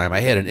all the time. I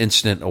had an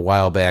incident a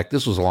while back.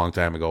 This was a long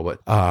time ago,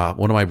 but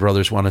one of my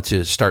brothers wanted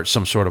to start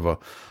some sort of a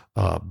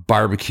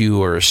barbecue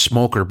or a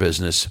smoker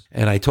business.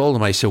 And I told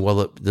him, I said,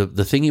 well,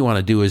 the thing you want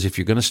to do is if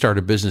you're going to start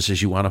a business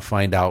is you want to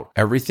find out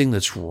everything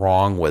that's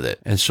wrong with it.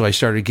 And so I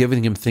started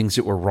giving him things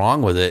that were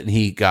wrong with it. And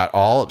he got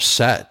all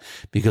upset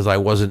because I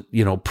wasn't,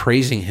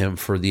 praising him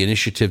for the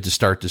initiative to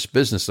start this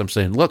business. I'm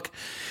saying, look,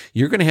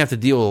 you're going to have to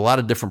deal with a lot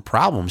of different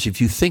problems. If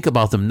you think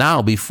about them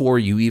now before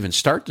you even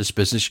start this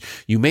business,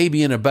 you may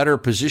be in a better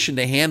position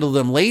to handle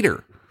them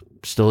later.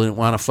 Still didn't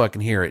want to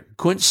fucking hear it.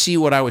 Couldn't see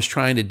what I was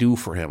trying to do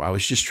for him. I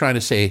was just trying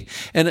to say,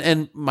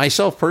 and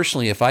myself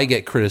personally, if I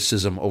get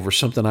criticism over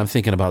something I'm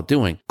thinking about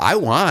doing, I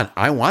want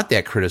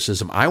that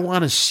criticism. I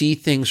want to see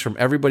things from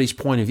everybody's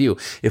point of view.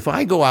 If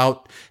I go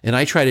out and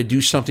I try to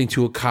do something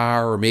to a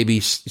car or maybe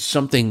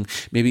something,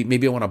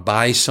 maybe I want to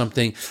buy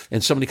something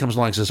and somebody comes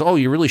along and says, oh,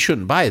 you really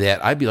shouldn't buy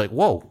that. I'd be like,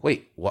 whoa,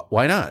 wait,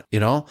 why not?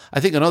 I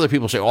think other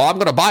people say, oh, I'm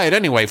going to buy it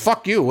anyway.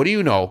 Fuck you. What do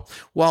you know?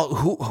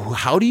 Well,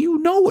 how do you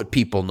know what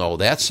people know?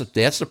 That's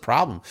the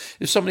problem.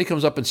 If somebody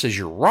comes up and says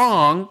you're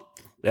wrong,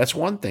 that's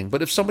one thing.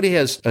 But if somebody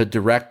has a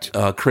direct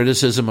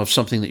criticism of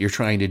something that you're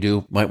trying to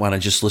do, might want to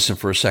just listen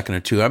for a second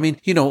or two. I mean,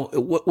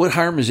 what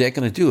harm is that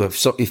going to do?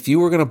 If you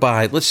were going to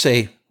buy, let's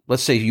say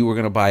you were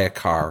going to buy a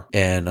car,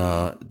 and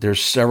there's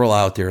several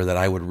out there that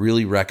I would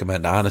really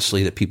recommend,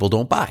 honestly, that people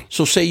don't buy.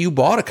 So say you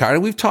bought a car,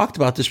 and we've talked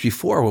about this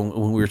before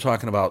when we were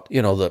talking about,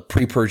 the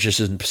pre-purchase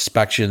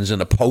inspections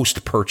and the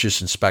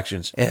post-purchase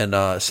inspections.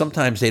 And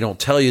sometimes they don't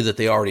tell you that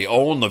they already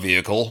own the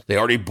vehicle. They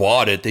already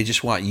bought it. They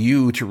just want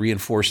you to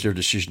reinforce their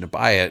decision to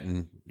buy it.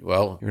 And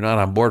well, you're not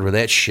on board with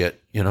that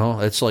shit.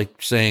 It's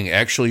like saying,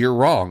 actually, you're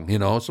wrong.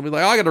 Somebody's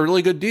like, oh, I got a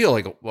really good deal.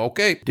 I go, well,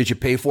 okay. Did you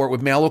pay for it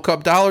with Mallow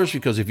Cup dollars?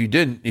 Because if you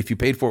didn't, if you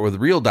paid for it with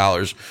real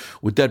dollars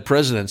with dead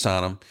presidents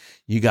on them,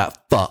 you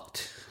got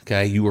fucked.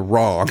 Okay. You were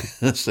wrong.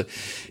 That's the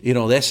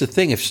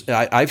thing. If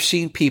I've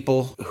seen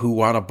people who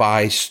want to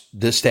buy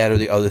this, that, or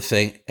the other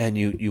thing, and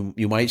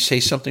you might say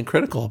something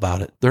critical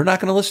about it. They're not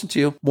going to listen to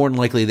you. More than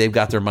likely, they've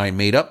got their mind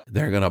made up.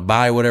 They're going to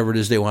buy whatever it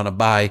is they want to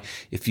buy.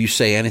 If you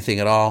say anything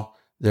at all,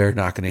 they're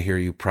not going to hear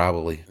you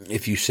probably.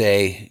 If you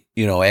say,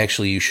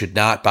 actually you should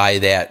not buy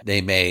that,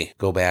 they may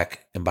go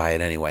back and buy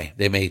it anyway.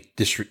 They may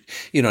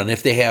and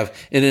if they have,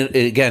 and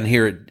again,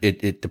 here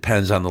it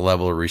depends on the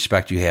level of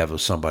respect you have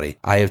with somebody.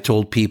 I have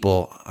told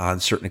people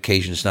on certain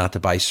occasions not to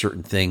buy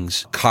certain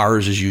things.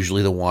 Cars is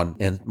usually the one.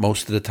 And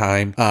most of the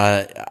time,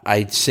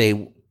 I'd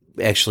say,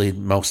 actually,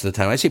 most of the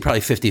time, I'd say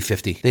probably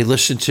 50-50. They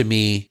listen to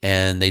me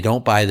and they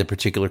don't buy the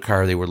particular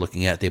car they were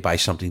looking at. They buy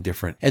something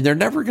different. And they're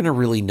never going to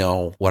really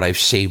know what I've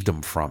saved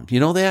them from. You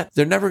know that?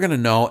 They're never going to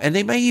know. And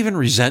they may even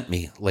resent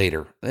me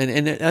later.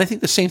 And I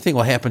think the same thing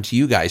will happen to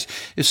you guys.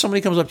 If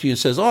somebody comes up to you and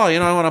says, oh,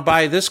 I want to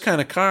buy this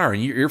kind of car,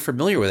 and you're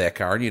familiar with that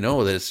car, and you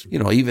know that it's,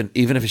 even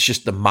if it's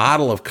just the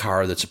model of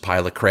car that's a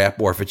pile of crap,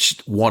 or if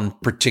it's one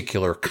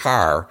particular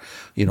car,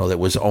 that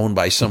was owned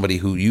by somebody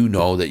who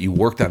that you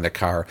worked on the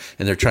car,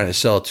 and they're trying to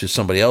sell it to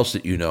somebody else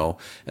that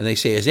and they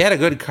say, is that a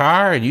good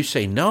car? And you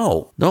say,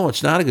 no,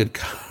 it's not a good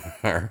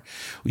car.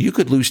 You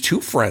could lose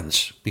two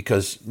friends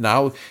because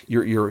now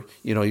you're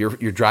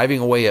driving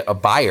away a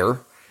buyer,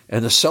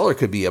 And the seller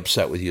could be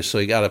upset with you. So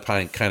you got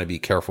to kind of be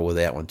careful with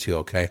that one too,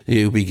 okay?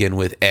 You begin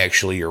with,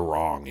 actually, you're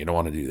wrong. You don't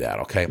want to do that,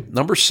 okay?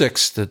 Number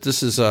 6, that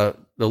this is the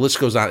list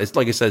goes on. It's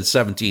like I said,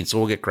 17. So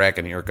we'll get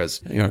cracking here because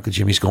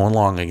Jimmy's going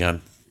long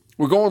again.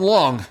 We're going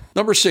long.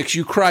 Number 6,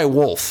 you cry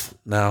wolf.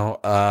 Now,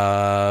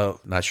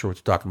 not sure what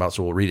you're talking about,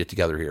 so we'll read it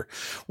together here.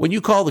 When you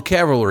call the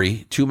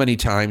cavalry too many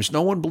times,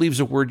 no one believes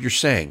a word you're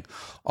saying.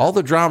 All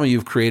the drama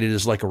you've created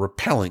is like a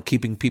repellent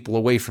keeping people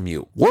away from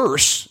you.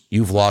 Worse,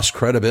 you've lost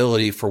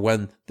credibility for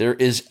when there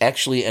is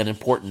actually an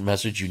important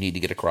message you need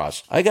to get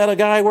across. I got a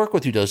guy I work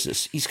with who does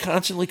this. He's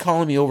constantly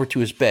calling me over to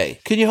his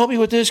bay. Can you help me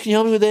with this? Can you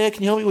help me with that?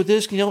 Can you help me with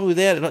this? Can you help me with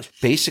that? And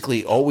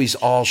basically always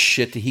all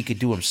shit that he could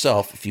do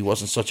himself if he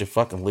wasn't such a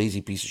fucking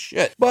lazy piece of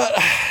shit. But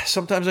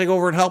sometimes I go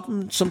over and help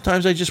him.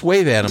 Sometimes I just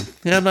wave at him.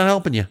 Yeah, I'm not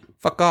helping you.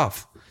 Fuck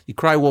off. You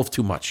cry wolf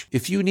too much.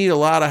 If you need a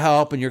lot of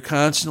help and you're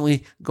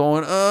constantly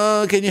going,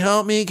 can you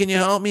help me? Can you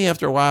help me?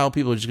 After a while,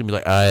 people are just going to be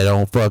like, I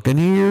don't fucking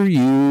hear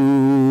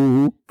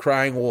you.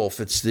 Crying wolf.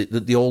 It's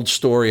the old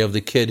story of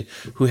the kid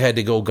who had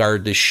to go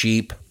guard the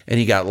sheep. And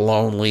he got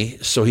lonely,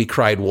 so he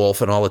cried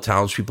wolf, and all the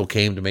townspeople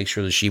came to make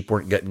sure the sheep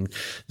weren't getting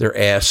their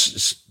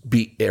asses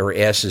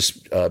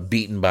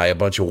beaten by a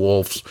bunch of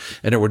wolves,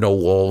 and there were no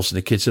wolves. And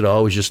the kid said, "Oh,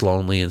 I was just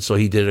lonely," and so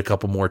he did it a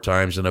couple more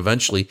times, and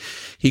eventually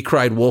he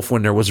cried wolf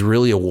when there was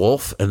really a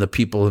wolf, and the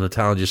people in the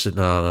town just said,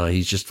 "No,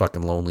 he's just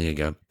fucking lonely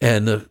again."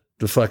 And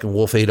the fucking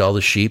wolf ate all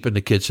the sheep, and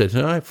the kid said,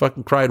 I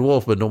fucking cried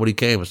wolf, but nobody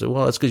came. I said,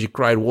 well, that's because you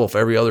cried wolf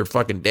every other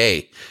fucking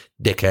day,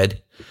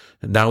 dickhead.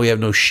 And now we have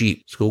no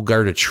sheep. Let's go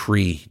guard a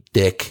tree,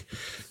 dick.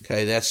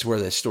 Okay, that's where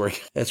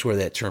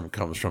that term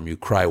comes from. You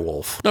cry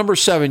wolf. Number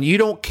 7, you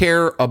don't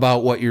care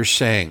about what you're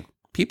saying.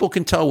 People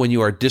can tell when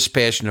you are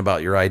dispassionate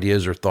about your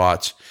ideas or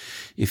thoughts.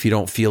 If you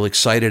don't feel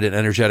excited and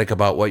energetic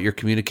about what you're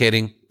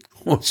communicating,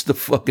 what's the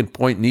fucking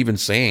point in even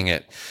saying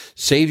it?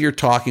 Save your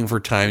talking for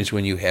times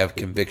when you have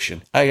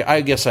conviction.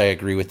 I guess I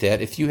agree with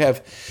that. If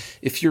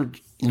you're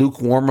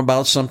lukewarm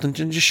about something,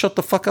 then just shut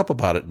the fuck up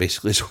about it,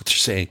 basically, is what they're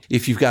saying.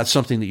 If you've got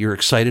something that you're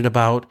excited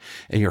about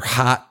and you're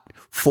hot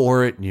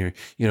for it and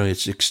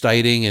it's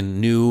exciting and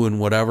new and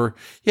whatever,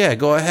 yeah,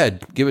 go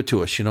ahead, give it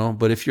to us,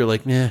 But if you're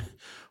like,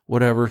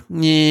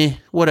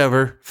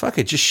 whatever, fuck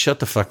it, just shut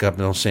the fuck up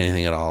and don't say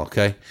anything at all,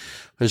 okay?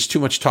 There's too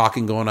much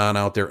talking going on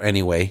out there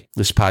anyway.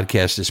 This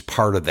podcast is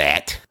part of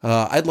that.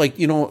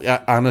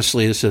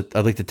 Honestly,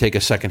 I'd like to take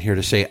a second here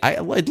to say,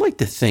 I'd like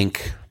to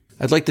think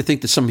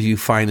that some of you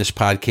find this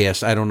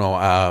podcast, I don't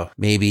know,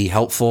 maybe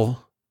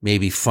helpful,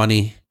 maybe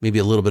funny, maybe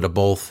a little bit of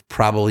both,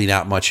 probably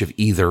not much of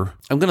either.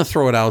 I'm going to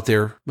throw it out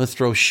there. I'm going to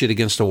throw shit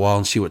against the wall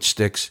and see what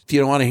sticks. If you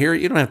don't want to hear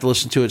it, you don't have to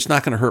listen to it. It's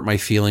not going to hurt my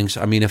feelings.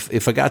 I mean,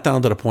 if I got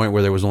down to the point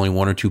where there was only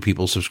 1 or 2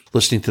 people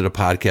listening to the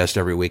podcast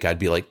every week, I'd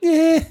be like,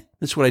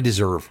 that's what I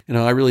deserve.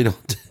 I really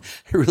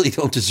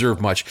don't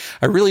deserve much.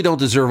 I really don't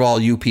deserve all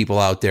you people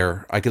out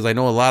there, because I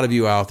know a lot of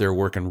you out there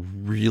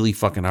working really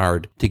fucking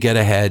hard to get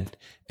ahead.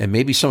 And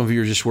maybe some of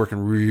you are just working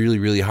really,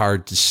 really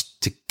hard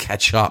to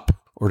catch up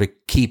or to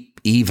keep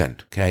even,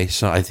 okay?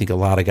 So I think a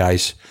lot of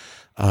guys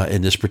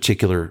in this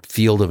particular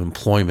field of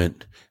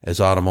employment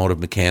as automotive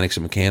mechanics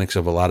and mechanics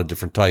of a lot of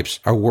different types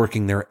are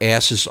working their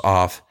asses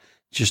off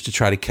just to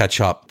try to catch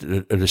up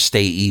or to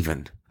stay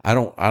even. I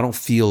don't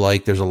feel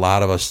like there's a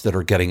lot of us that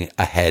are getting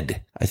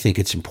ahead. I think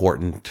it's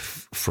important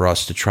for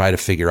us to try to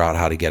figure out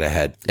how to get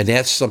ahead. And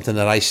that's something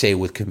that I say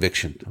with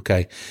conviction,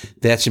 okay?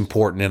 That's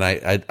important. And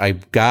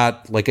I've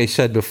got, like I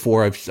said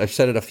before, I've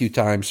said it a few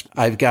times,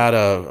 I've got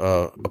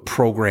a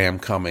program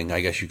coming,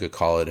 I guess you could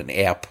call it an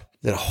app,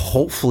 that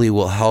hopefully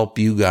will help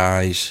you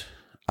guys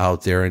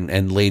out there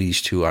and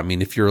ladies too. I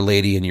mean, if you're a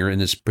lady and you're in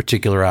this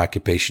particular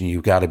occupation,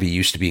 you've got to be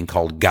used to being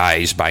called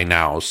guys by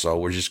now. So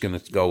we're just going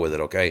to go with it,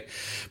 okay?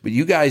 But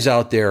you guys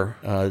out there,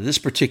 this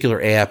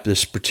particular app,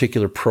 this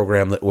particular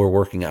program that we're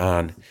working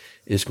on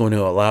is going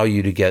to allow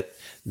you to get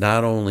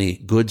not only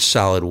good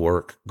solid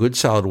work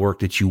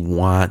that you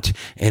want,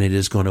 and it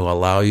is going to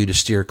allow you to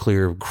steer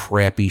clear of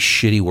crappy,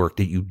 shitty work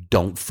that you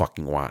don't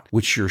fucking want,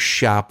 which your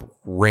shop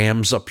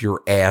rams up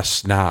your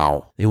ass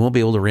now. They won't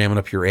be able to ram it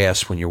up your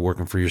ass when you're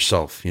working for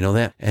yourself. You know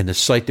that? And the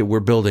site that we're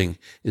building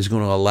is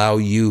going to allow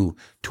you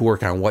to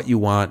work on what you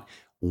want,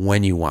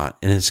 when you want.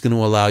 And it's going to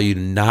allow you to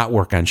not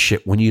work on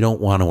shit when you don't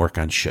want to work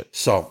on shit.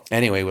 So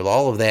anyway, with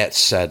all of that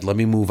said, let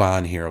me move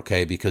on here,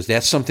 okay? Because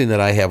that's something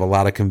that I have a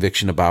lot of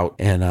conviction about.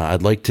 And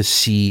I'd like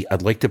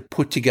to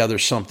put together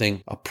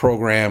something, a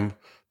program,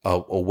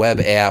 a web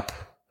app,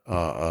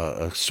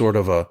 a sort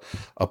of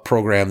a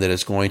program that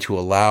is going to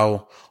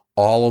allow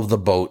all of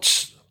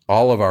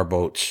our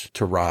boats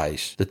to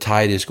rise. The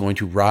tide is going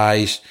to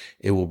rise.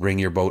 It will bring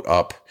your boat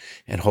up.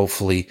 And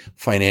hopefully,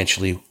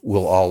 financially,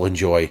 we'll all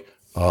enjoy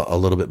a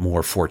little bit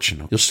more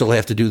fortune. You'll still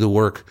have to do the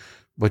work,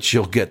 but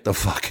you'll get the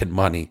fucking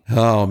money.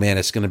 Oh man,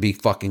 it's going to be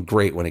fucking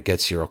great when it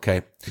gets here,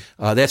 okay?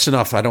 That's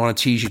enough. I don't want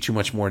to tease you too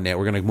much more than that.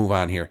 We're going to move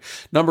on here.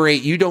 Number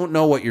 8, you don't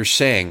know what you're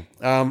saying.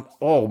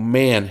 Oh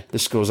man,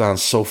 this goes on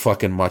so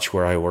fucking much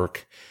where I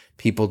work.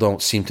 People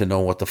don't seem to know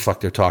what the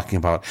fuck they're talking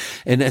about.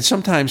 And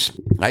sometimes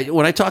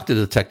when I talk to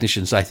the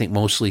technicians, I think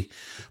most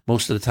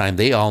of the time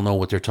they all know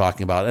what they're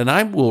talking about. And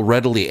I will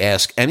readily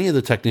ask any of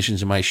the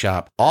technicians in my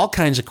shop all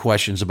kinds of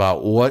questions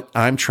about what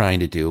I'm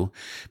trying to do,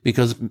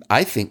 because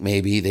I think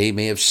maybe they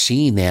may have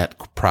seen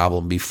that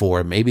problem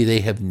before. Maybe they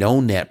have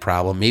known that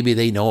problem. Maybe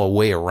they know a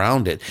way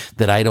around it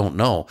that I don't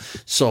know.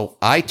 So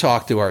I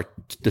talk to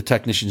the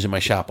technicians in my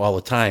shop all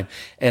the time.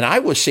 And I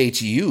would say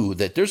to you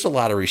that there's a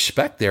lot of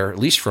respect there, at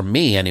least from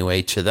me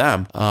anyway, to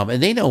them.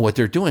 And they know what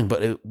they're doing.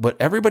 But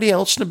everybody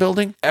else in the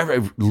building,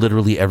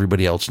 literally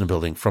everybody else in the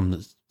building,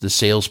 from the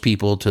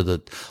salespeople to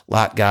the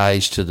lot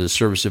guys to the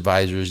service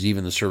advisors,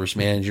 even the service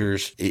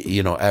managers,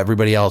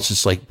 everybody else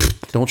is like,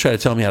 don't try to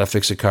tell me how to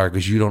fix a car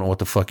because you don't know what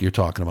the fuck you're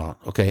talking about.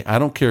 Okay. I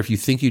don't care if you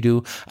think you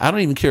do. I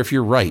don't even care if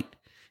you're right.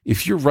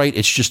 If you're right,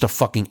 it's just a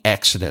fucking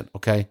accident.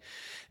 Okay.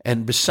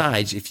 And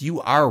besides, if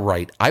you are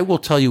right, I will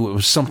tell you it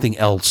was something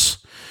else,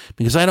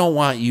 because I don't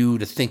want you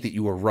to think that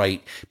you were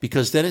right,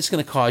 because then it's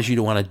going to cause you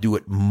to want to do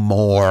it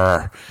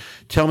more.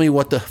 Tell me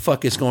what the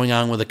fuck is going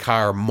on with the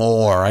car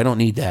more. I don't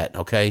need that,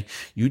 okay?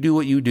 You do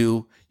what you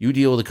do. You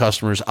deal with the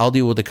customers. I'll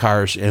deal with the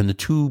cars, and the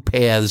two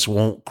paths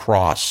won't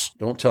cross.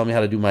 Don't tell me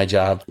how to do my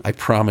job. I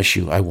promise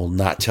you, I will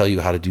not tell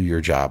you how to do your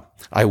job.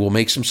 I will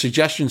make some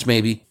suggestions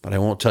maybe, but I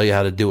won't tell you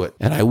how to do it.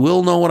 And I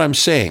will know what I'm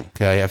saying,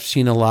 okay? I've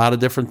seen a lot of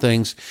different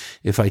things.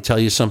 If I tell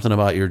you something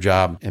about your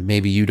job and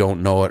maybe you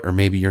don't know it, or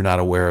maybe you're not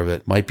aware of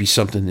it, might be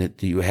something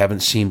that you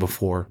haven't seen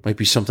before, might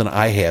be something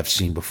I have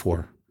seen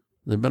before.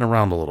 They've been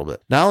around a little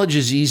bit. Knowledge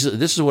is easy.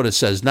 This is what it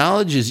says.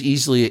 Knowledge is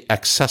easily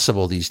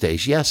accessible these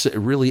days. Yes, it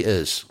really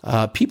is.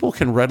 People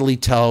can readily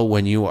tell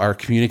when you are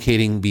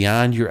communicating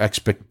beyond your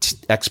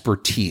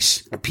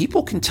expertise.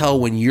 People can tell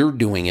when you're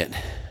doing it,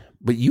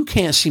 but you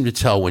can't seem to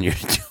tell when you're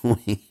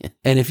doing it.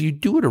 And if you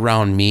do it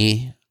around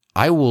me,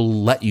 I will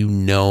let you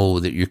know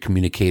that you're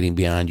communicating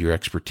beyond your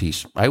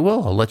expertise.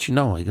 I'll let you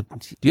know. Do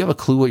you have a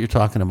clue what you're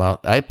talking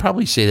about? I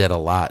probably say that a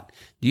lot.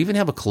 Do you even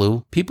have a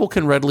clue? People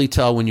can readily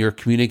tell when you're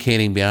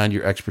communicating beyond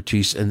your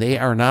expertise, and they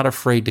are not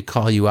afraid to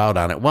call you out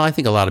on it. Well, I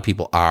think a lot of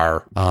people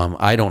are.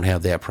 I don't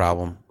have that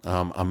problem.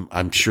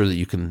 I'm sure that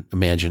you can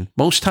imagine.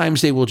 Most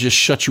times they will just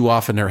shut you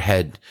off in their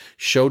head.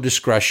 Show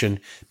discretion.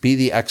 Be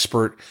the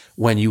expert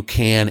when you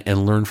can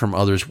and learn from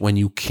others when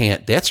you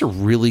can't. That's a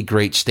really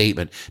great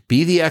statement.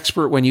 Be the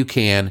expert when you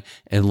can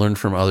and learn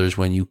from others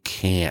when you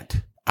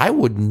can't. I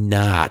would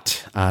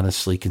not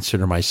honestly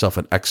consider myself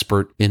an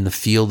expert in the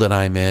field that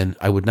I'm in.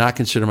 I would not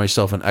consider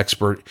myself an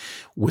expert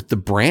with the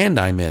brand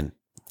I'm in.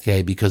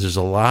 Okay, because there's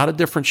a lot of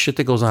different shit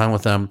that goes on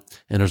with them,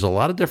 and there's a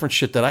lot of different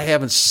shit that I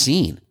haven't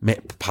seen,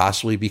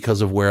 possibly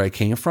because of where I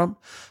came from,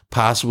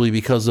 possibly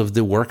because of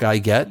the work I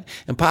get,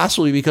 and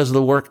possibly because of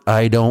the work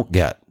I don't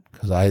get.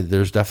 Because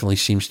there's definitely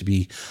seems to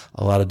be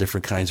a lot of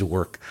different kinds of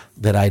work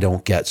that I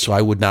don't get. So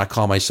I would not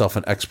call myself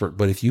an expert.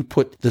 But if you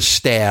put the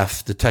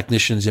staff, the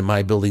technicians in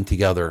my building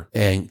together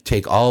and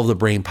take all of the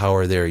brain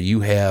power there,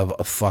 you have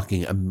a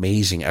fucking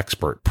amazing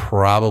expert.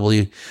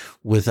 Probably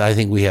I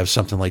think we have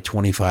something like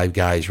 25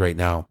 guys right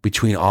now.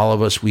 Between all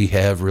of us, we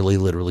have really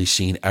literally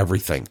seen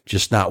everything.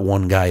 Just not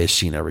one guy has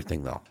seen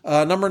everything though.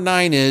 Number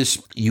 9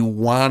 is you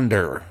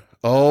wander.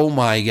 Oh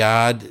my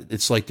God.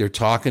 It's like they're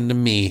talking to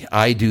me.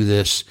 I do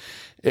this.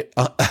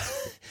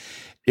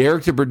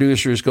 Eric, the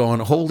producer, is going,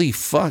 holy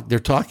fuck, they're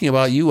talking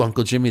about you,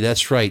 Uncle Jimmy.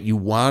 That's right. You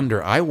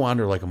wander. I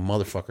wander like a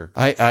motherfucker.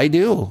 I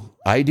do.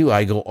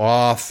 I go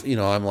off,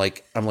 I'm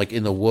like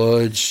in the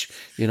woods,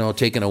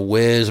 taking a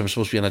whiz. I'm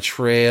supposed to be on a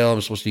trail.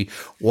 I'm supposed to be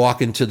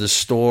walking to the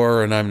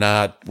store, and I'm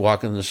not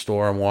walking to the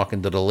store. I'm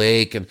walking to the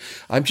lake, and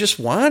I'm just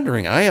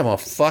wandering. I am a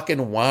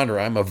fucking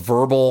wanderer. I'm a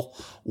verbal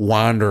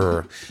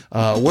wanderer.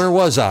 Where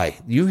was I?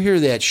 You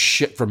hear that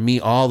shit from me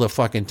all the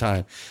fucking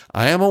time.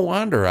 I am a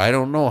wanderer. I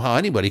don't know how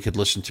anybody could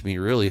listen to me,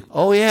 really.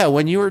 Oh yeah,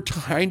 when you are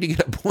trying to get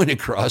a point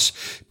across,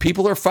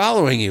 people are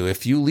following you.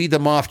 If you lead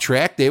them off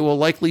track, they will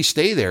likely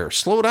stay there.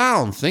 Slow down.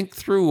 Think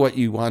through what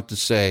you want to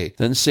say.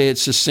 Then say it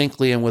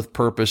succinctly and with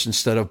purpose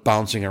instead of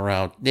bouncing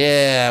around.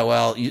 Yeah,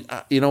 well,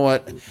 you know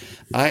what?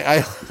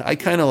 I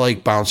kind of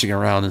like bouncing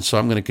around, and so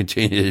I'm going to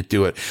continue to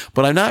do it.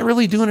 But I'm not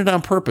really doing it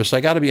on purpose.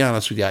 I got to be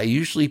honest with you. I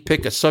usually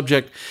pick a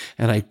subject,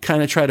 and I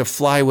kind of try to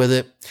fly with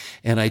it,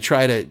 and I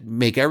try to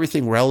make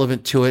everything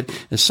relevant to it.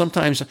 And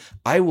sometimes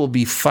I will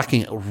be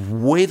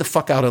fucking way the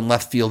fuck out in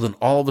left field, and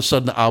all of a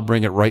sudden I'll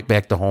bring it right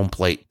back to home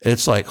plate.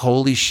 It's like,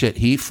 holy shit,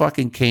 he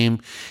fucking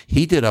came.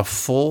 He did a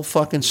full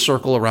fucking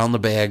circle around the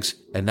bags,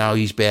 and now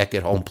he's back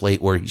at home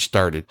plate where he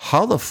started.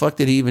 How the fuck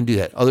did he even do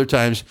that? Other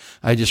times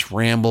I just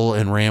ramble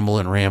and ramble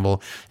and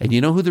ramble. And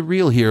you know who the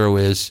real hero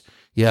is?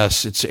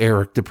 Yes, it's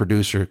Eric, the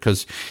producer,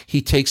 because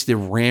he takes the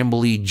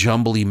rambly,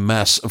 jumbly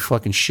mess of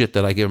fucking shit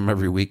that I give him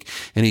every week,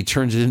 and he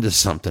turns it into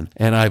something.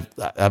 And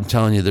I'm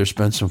telling you, there's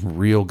been some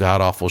real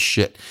god-awful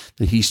shit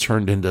that he's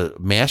turned into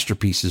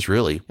masterpieces,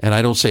 really. And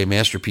I don't say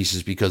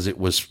masterpieces because it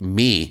was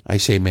me. I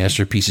say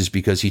masterpieces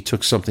because he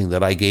took something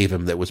that I gave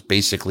him that was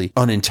basically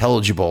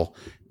unintelligible,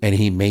 and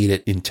he made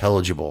it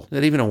intelligible. Is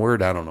that even a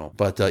word? I don't know.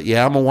 But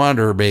yeah, I'm a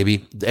wanderer,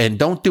 baby. And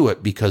don't do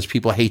it because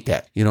people hate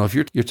that. You know, if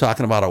you're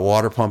talking about a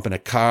water pump in a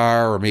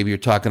car, or maybe you're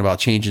talking about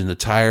changing the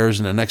tires,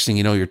 and the next thing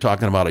you know, you're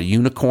talking about a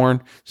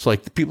unicorn. It's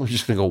like the people are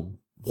just going to go,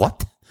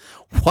 what?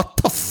 What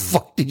the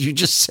fuck did you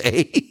just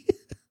say?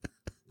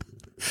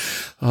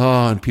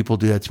 Oh, and people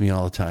do that to me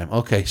all the time.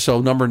 Okay,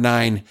 so number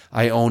 9,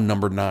 I own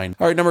number 9.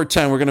 All right, number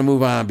 10, we're going to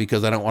move on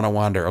because I don't want to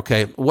wander,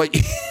 okay?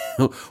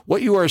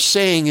 What you are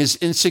saying is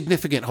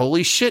insignificant.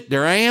 Holy shit,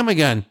 there I am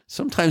again.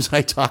 Sometimes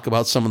I talk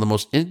about some of the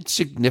most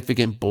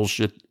insignificant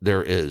bullshit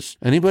there is.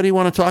 Anybody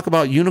want to talk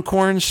about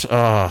unicorns?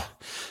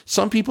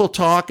 Some people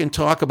talk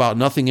about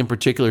nothing in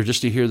particular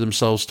just to hear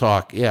themselves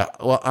talk. Yeah,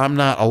 well, I'm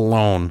not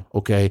alone,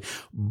 okay?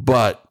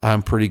 But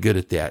I'm pretty good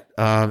at that.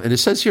 And it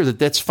says here that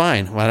that's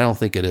fine. Well, I don't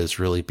think it is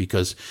really,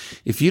 because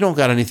if you don't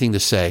got anything to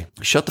say,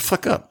 shut the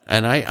fuck up.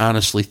 And I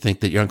honestly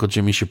think that your Uncle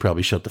Jimmy should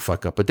probably shut the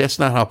fuck up. But that's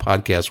not how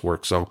podcasts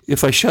work. So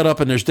if I shut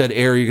up and there's dead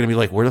air, you're going to be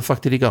like, where the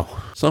fuck did he go?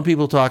 Some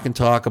people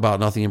talk about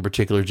nothing in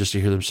particular just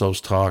to hear themselves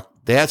talk.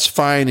 That's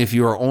fine if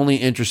you are only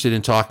interested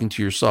in talking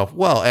to yourself.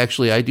 Well,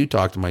 actually, I do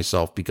talk to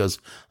myself because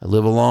I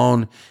live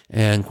alone,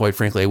 and quite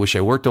frankly, I wish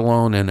I worked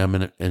alone, and I'm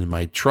in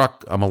my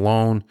truck. I'm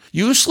alone.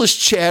 Useless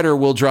chatter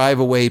will drive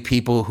away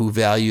people who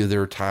value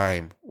their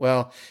time.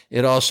 Well,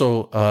 it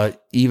also,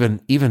 even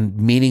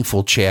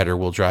meaningful chatter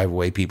will drive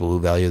away people who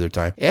value their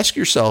time. Ask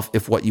yourself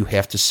if what you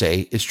have to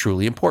say is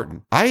truly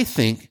important. I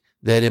think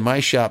that in my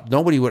shop,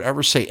 nobody would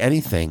ever say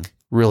anything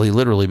really,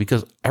 literally,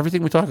 because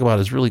everything we talk about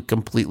is really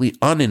completely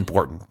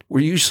unimportant.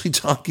 We're usually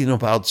talking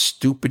about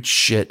stupid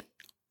shit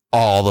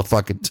all the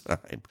fucking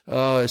time.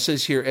 It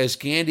says here, as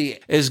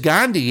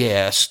Gandhi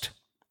asked,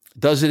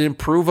 does it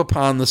improve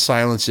upon the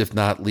silence? If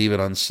not, leave it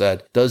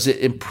unsaid. Does it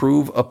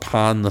improve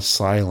upon the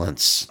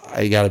silence?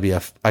 I gotta be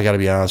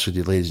honest with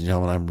you, ladies and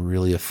gentlemen. I'm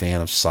really a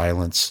fan of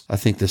silence. I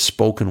think the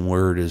spoken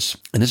word is,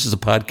 and this is a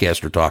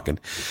podcaster talking,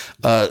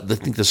 I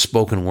think the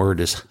spoken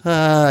word is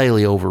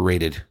highly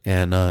overrated.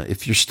 And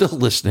if you're still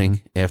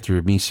listening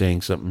after me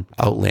saying something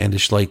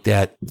outlandish like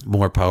that,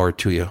 more power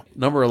to you.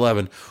 Number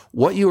 11,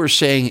 what you are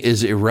saying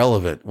is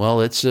irrelevant.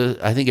 Well, I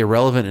think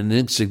irrelevant and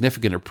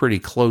insignificant are pretty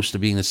close to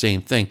being the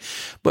same thing.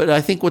 But I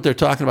think what they're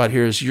talking about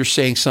here is you're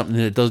saying something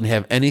that doesn't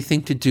have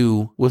anything to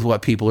do with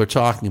what people are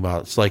talking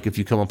about. It's like if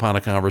you come upon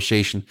a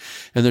conversation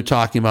and they're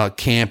talking about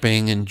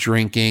camping and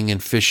drinking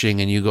and fishing,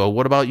 and you go,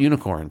 what about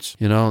unicorns?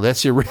 You know,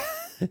 that's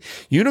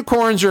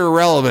unicorns are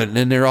irrelevant,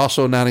 and they're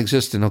also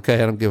non-existent. Okay,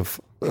 I don't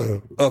give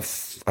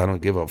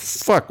a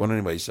fuck what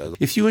anybody says.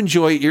 If you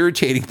enjoy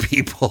irritating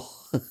people,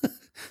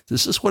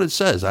 this is what it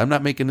says. I'm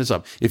not making this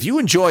up. If you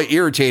enjoy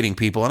irritating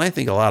people, and I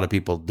think a lot of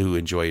people do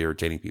enjoy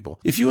irritating people.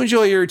 If you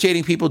enjoy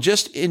irritating people,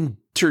 just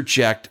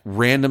interject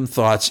random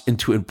thoughts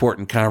into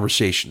important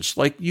conversations,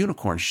 like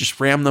unicorns. Just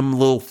ram them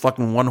little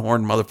fucking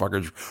one-horned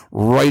motherfuckers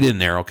right in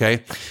there,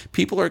 okay?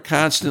 People are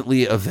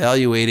constantly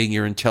evaluating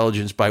your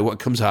intelligence by what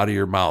comes out of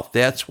your mouth.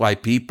 That's why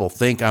people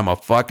think I'm a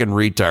fucking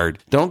retard.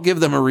 Don't give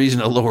them a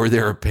reason to lower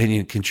their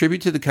opinion.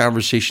 Contribute to the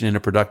conversation in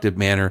a productive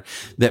manner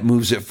that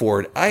moves it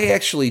forward. I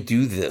actually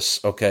do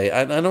this, okay?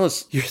 I know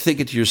you're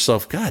thinking to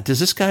yourself, God, does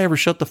this guy ever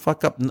shut the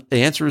fuck up? The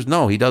answer is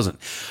no, he doesn't.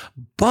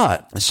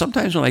 But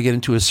sometimes when I get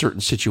into a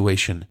certain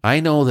situation, I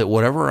know that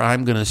whatever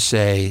I'm going to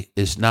say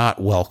is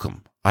not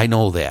welcome. I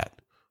know that.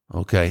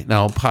 Okay.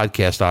 Now,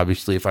 podcast,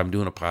 obviously, if I'm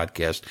doing a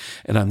podcast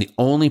and I'm the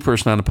only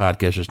person on the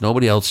podcast, there's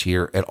nobody else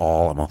here at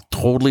all, I'm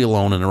totally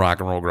alone in the rock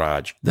and roll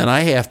garage, then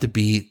I have to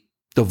be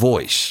the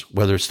voice,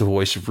 whether it's the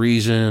voice of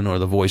reason or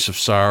the voice of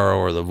sorrow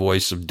or the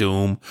voice of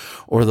doom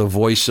or the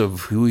voice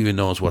of who even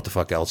knows what the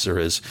fuck else there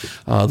is.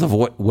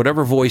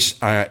 Whatever voice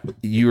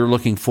you're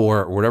looking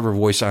for, whatever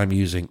voice I'm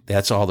using,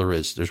 that's all there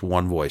is. There's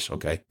one voice,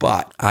 okay?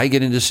 But I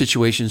get into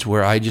situations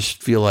where I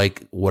just feel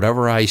like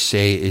whatever I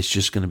say is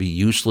just going to be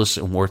useless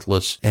and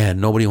worthless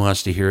and nobody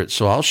wants to hear it.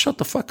 So I'll shut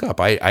the fuck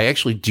up. I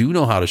actually do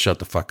know how to shut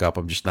the fuck up.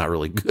 I'm just not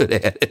really good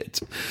at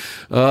it.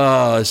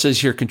 It says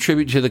here,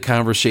 contribute to the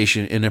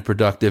conversation in a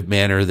productive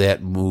manner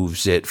that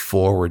moves it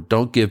forward.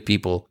 Don't give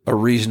people a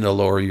reason to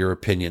lower your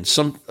opinion.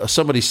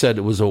 Somebody said,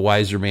 it was a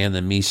wiser man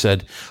than me,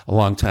 said a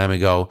long time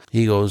ago,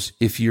 he goes,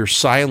 if you're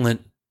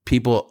silent,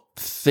 people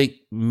think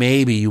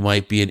maybe you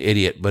might be an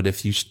idiot, but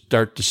if you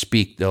start to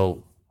speak,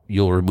 you'll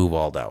remove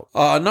all doubt.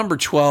 Number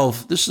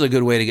 12, this is a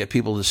good way to get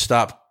people to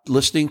stop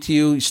listening to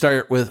you. You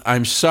start with,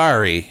 I'm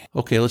sorry.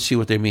 Okay, let's see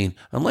what they mean.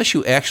 Unless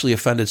you actually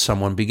offended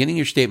someone, beginning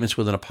your statements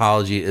with an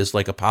apology is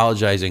like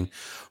apologizing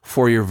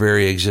for your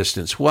very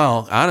existence.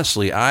 Well,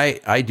 honestly,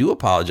 I do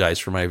apologize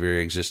for my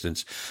very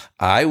existence.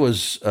 I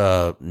was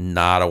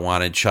not a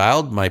wanted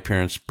child. My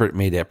parents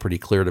made that pretty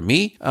clear to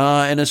me.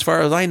 And as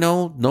far as I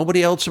know,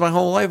 nobody else in my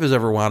whole life has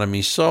ever wanted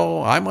me.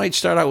 So I might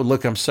start out with,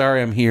 look, I'm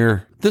sorry I'm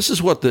here. This is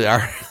what the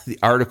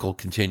article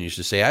continues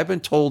to say. I've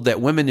been told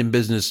that women in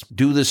business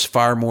do this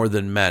far more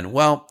than men.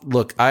 Well,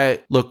 look,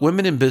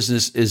 women in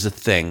business is a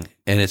thing,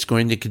 and it's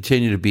going to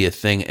continue to be a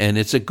thing, and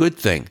it's a good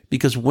thing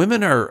because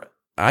women are,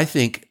 I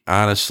think,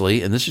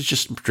 honestly, and this is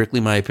just strictly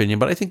my opinion,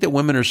 but I think that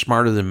women are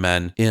smarter than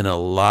men in a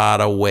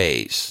lot of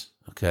ways.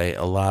 Okay,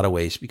 a lot of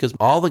ways. Because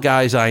all the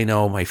guys I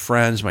know, my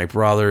friends, my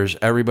brothers,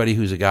 everybody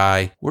who's a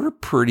guy, we're a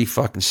pretty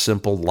fucking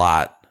simple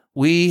lot.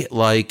 We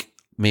like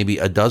maybe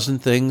a dozen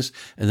things,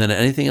 and then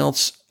anything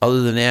else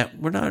other than that,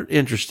 we're not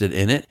interested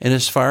in it. And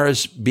as far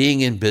as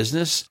being in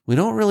business, we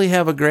don't really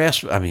have a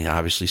grasp. I mean,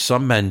 obviously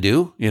some men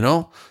do,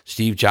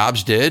 Steve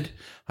Jobs did.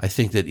 I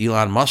think that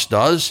Elon Musk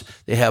does.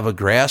 They have a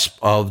grasp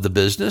of the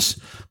business,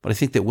 but I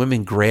think that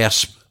women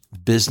grasp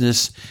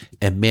business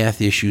and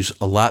math issues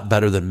a lot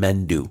better than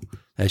men do.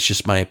 That's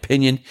just my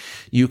opinion.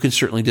 You can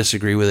certainly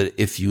disagree with it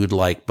if you would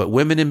like, but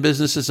women in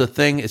business is a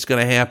thing. It's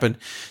going to happen.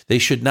 They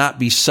should not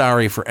be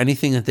sorry for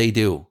anything that they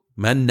do.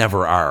 Men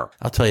never are.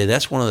 I'll tell you,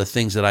 that's one of the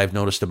things that I've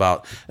noticed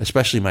about,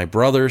 especially my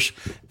brothers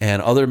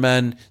and other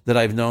men that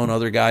I've known,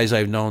 other guys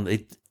I've known.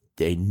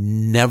 They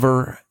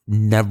never,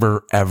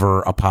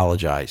 ever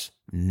apologize.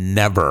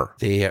 Never.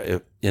 They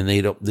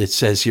don't. It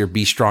says here,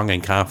 be strong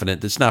and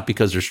confident. It's not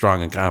because they're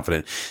strong and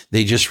confident.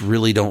 They just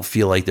really don't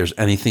feel like there's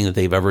anything that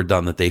they've ever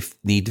done that they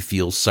need to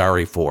feel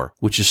sorry for,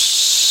 which is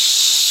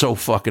so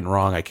fucking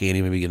wrong. I can't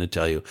even begin to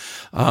tell you.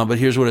 But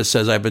here's what it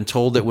says. I've been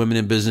told that women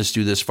in business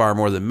do this far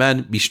more than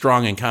men. Be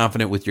strong and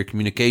confident with your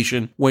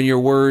communication. When your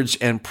words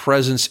and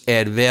presence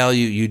add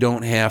value, you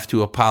don't have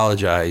to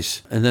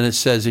apologize. And then it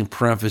says in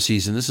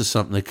parentheses, and this is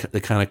something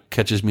that kind of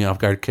catches me off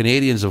guard.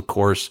 Canadians, of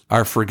course,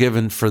 are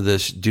forgiven for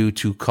this due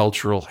to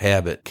cultural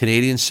habit.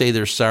 Canadians say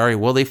they're sorry.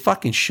 Well, they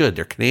fucking should.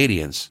 They're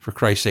Canadians, for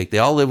Christ's sake. They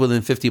all live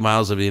within 50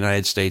 miles of the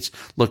United States.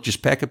 Look,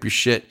 just pack up your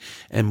shit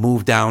and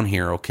move down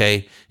here,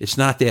 okay? It's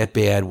not that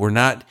bad. We're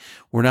not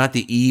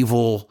the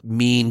evil,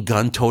 mean,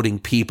 gun-toting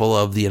people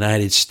of the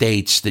United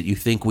States that you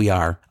think we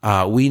are.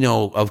 We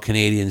know of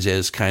Canadians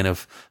as kind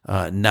of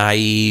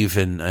naive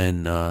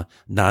and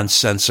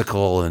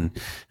nonsensical and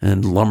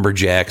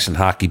lumberjacks and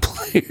hockey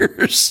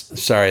players.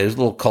 Sorry, there's a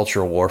little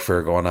cultural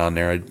warfare going on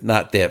there. I'm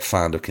not that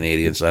fond of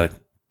Canadians. I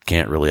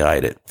can't really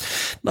hide it.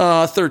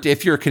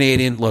 If you're a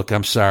Canadian, look,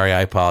 I'm sorry. I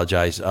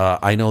apologize.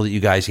 I know that you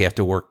guys have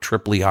to work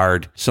triply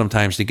hard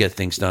sometimes to get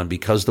things done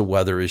because the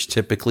weather is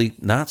typically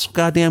not so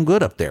goddamn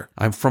good up there.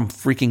 I'm from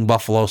freaking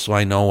Buffalo, so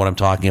I know what I'm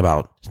talking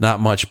about. It's not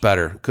much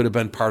better. Could have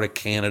been part of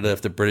Canada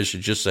if the British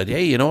had just said,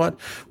 hey, you know what?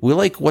 We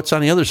like what's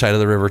on the other side of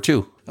the river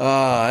too.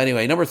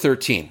 Anyway, number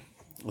 13.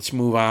 Let's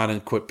move on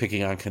and quit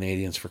picking on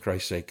Canadians, for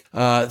Christ's sake.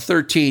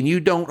 13, you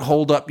don't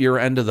hold up your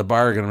end of the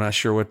bargain. I'm not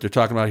sure what they're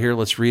talking about here.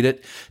 Let's read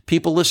it.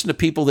 People listen to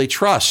people they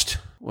trust.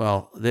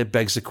 Well, that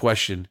begs the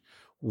question,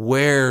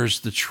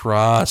 where's the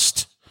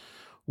trust?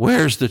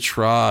 Where's the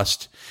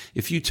trust?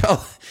 If you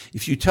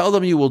tell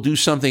them you will do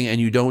something and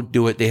you don't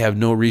do it, they have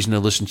no reason to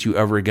listen to you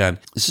ever again.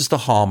 This is the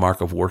hallmark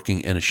of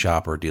working in a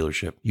shop or a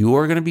dealership. You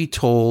are going to be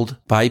told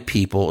by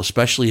people,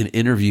 especially in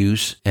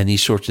interviews and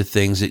these sorts of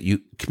things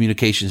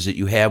communications that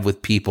you have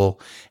with people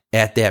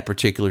at that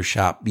particular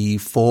shop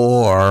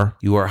before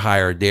you are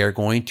hired. They are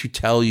going to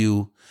tell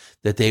you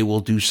that they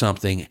will do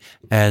something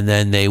and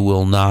then they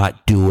will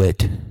not do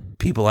it.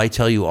 People, I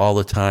tell you all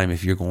the time,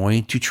 if you're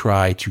going to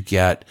try to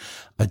get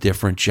a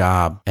different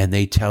job and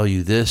they tell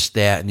you this,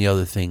 that, and the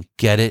other thing,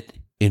 get it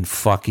in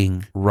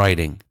fucking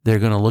writing. They're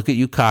going to look at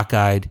you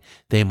cockeyed.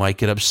 They might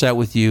get upset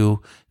with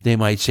you. They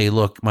might say,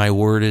 look, my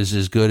word is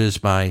as good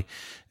as my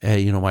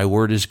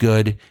word is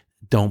good.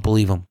 Don't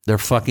believe them. They're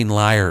fucking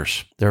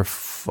liars. They're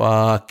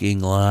fucking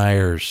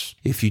liars.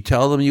 If you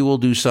tell them you will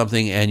do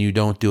something and you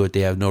don't do it,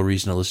 they have no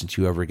reason to listen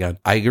to you ever again.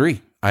 I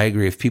agree.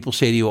 If people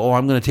say to you, oh,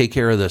 I'm going to take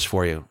care of this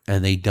for you,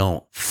 and they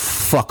don't,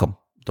 fuck them.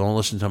 Don't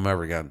listen to them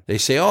ever again. They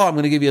say, oh, I'm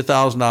going to give you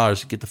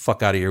 $1,000. Get the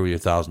fuck out of here with your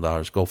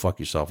 $1,000. Go fuck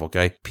yourself,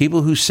 okay?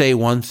 People who say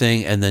one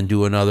thing and then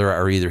do another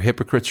are either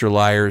hypocrites or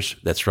liars.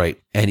 That's right.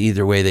 And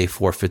either way, they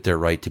forfeit their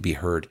right to be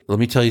heard. Let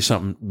me tell you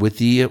something. With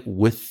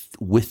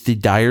the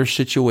dire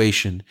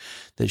situation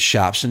that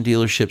shops and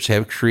dealerships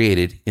have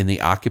created in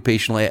the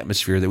occupational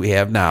atmosphere that we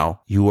have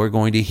now, you are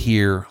going to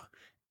hear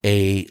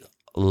a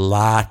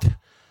lot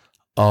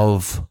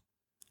of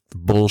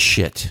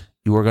bullshit.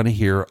 You are going to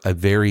hear you're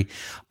going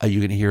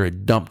to hear a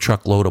dump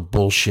truck load of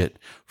bullshit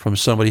from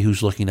somebody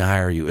who's looking to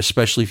hire you,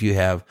 especially if you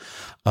have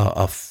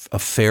a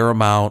fair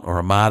amount or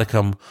a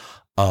modicum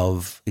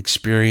of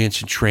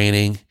experience and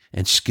training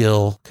and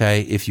skill.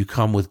 Okay. If you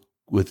come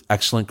with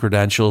excellent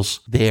credentials,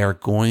 they are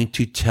going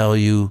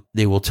to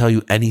they will tell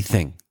you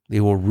anything. They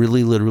will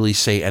really literally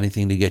say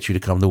anything to get you to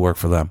come to work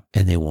for them,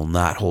 and they will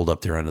not hold up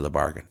their end of the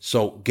bargain.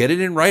 So get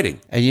it in writing.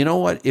 And you know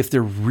what? If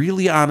they're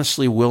really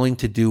honestly willing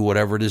to do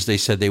whatever it is they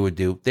said they would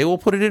do, they will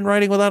put it in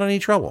writing without any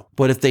trouble.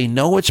 But if they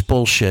know it's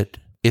bullshit,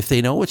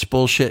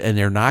 and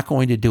they're not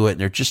going to do it, and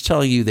they're just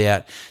telling you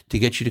that to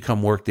get you to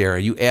come work there,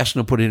 and you ask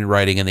them to put it in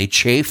writing and they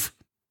chafe,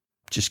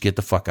 just get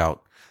the fuck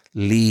out.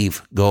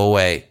 Leave. Go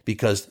away.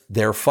 Because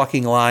they're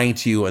fucking lying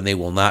to you and they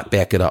will not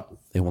back it up.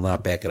 They will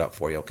not back it up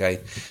for you,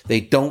 okay?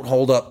 They don't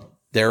hold up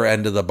their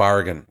end of the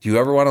bargain. Do you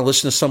ever want to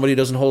listen to somebody who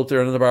doesn't hold up their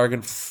end of the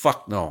bargain?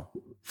 Fuck no.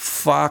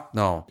 Fuck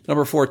no.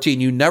 Number 14,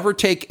 you never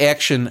take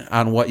action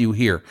on what you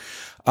hear.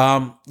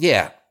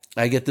 Yeah,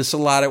 I get this a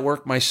lot at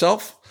work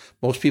myself.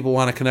 Most people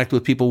want to connect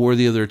with people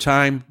worthy of their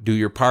time. Do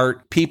your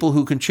part. People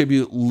who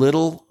contribute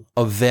little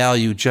of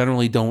value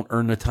generally don't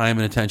earn the time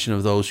and attention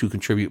of those who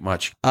contribute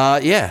much.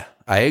 Yeah,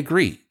 I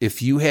agree.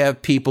 If you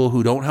have people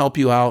who don't help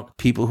you out,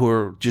 people who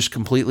are just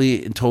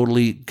completely and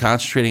totally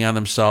concentrating on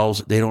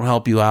themselves, they don't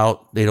help you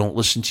out, they don't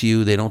listen to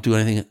you, they don't do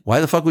anything, why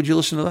the fuck would you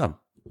listen to them?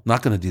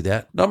 Not going to do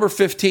that. Number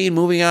 15,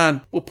 moving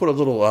on. We'll put a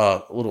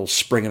little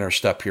spring in our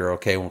step here,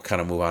 okay? We'll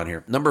kind of move on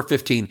here. Number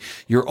 15,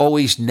 you're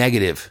always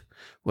negative.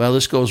 Well,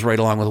 this goes right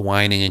along with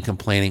whining and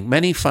complaining.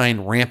 Many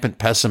find rampant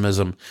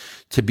pessimism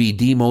to be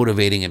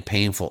demotivating and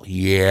painful.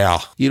 Yeah.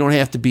 You don't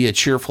have to be a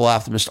cheerful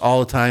optimist all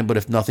the time, but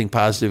if nothing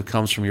positive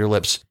comes from your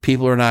lips,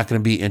 people are not going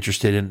to be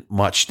interested in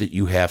much that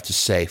you have to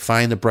say.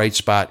 Find the bright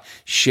spot,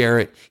 share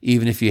it,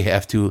 even if you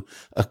have to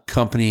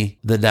accompany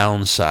the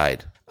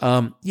downside.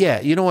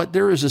 Yeah, you know what?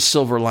 There is a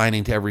silver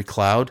lining to every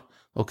cloud,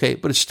 okay?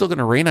 But it's still going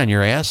to rain on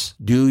your ass.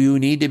 Do you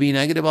need to be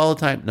negative all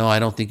the time? No, I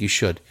don't think you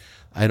should.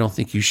 I don't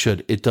think you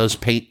should. It does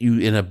paint you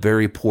in a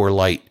very poor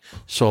light.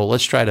 So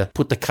let's try to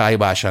put the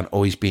kibosh on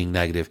always being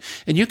negative.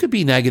 And you could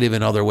be negative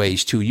in other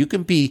ways too. You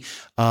can be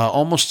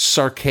almost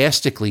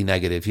sarcastically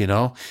negative, you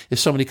know? If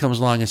somebody comes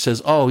along and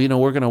says, oh, you know,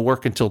 we're going to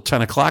work until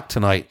 10 o'clock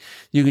tonight,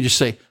 you can just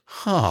say,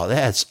 oh,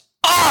 that's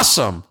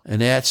awesome.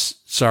 And that's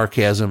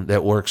sarcasm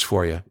that works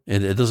for you.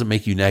 And it doesn't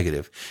make you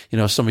negative. You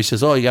know, somebody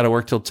says, oh, you got to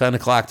work till 10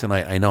 o'clock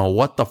tonight. I know.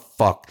 What the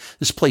fuck?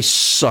 This place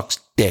sucks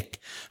dick.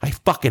 I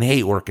fucking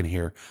hate working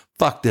here.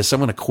 Fuck this. I'm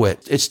going to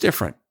quit. It's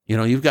different. You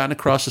know, you've gotten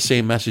across the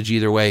same message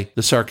either way.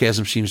 The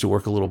sarcasm seems to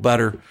work a little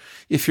better.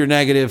 If you're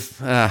negative,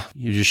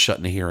 you're just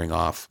shutting the hearing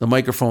off. The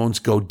microphones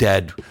go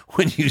dead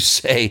when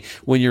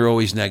you're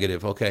always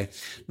negative. Okay.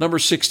 Number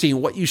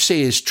 16, what you say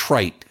is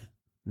trite.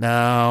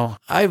 Now,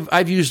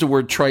 I've used the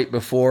word trite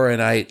before,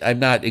 and I'm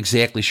not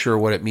exactly sure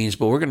what it means,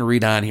 but we're going to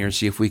read on here and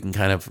see if we can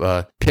kind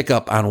of pick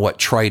up on what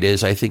trite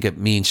is. I think it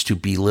means to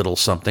belittle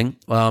something.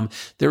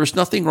 There is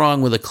nothing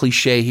wrong with a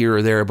cliche here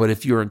or there, but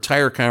if your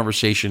entire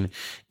conversation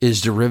is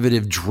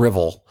derivative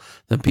drivel,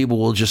 then people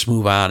will just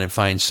move on and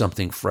find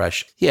something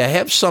fresh. Yeah,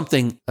 have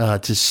something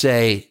to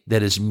say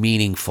that is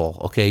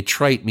meaningful, okay?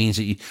 Trite means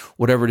that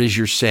whatever it is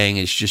you're saying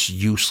is just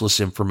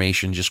useless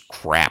information, just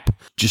crap,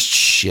 just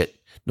shit.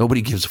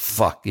 Nobody gives a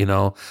fuck, you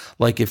know?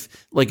 Like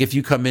if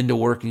you come into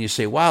work and you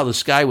say, wow, the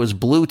sky was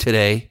blue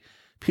today,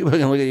 people are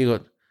going to look at you and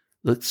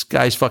go, the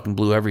sky's fucking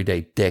blue every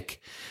day,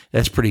 dick.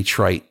 That's pretty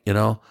trite, you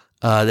know?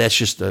 That's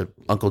just a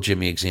Uncle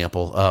Jimmy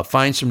example.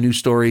 Find some new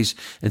stories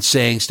and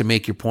sayings to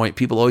make your point.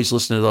 People always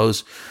listen to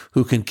those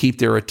who can keep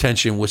their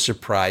attention with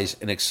surprise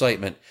and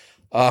excitement.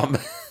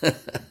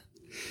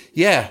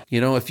 Yeah, you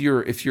know, if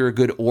you're a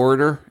good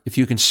orator, if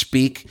you can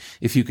speak,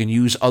 if you can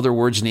use other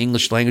words in the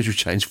English language,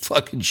 which is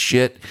fucking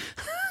shit,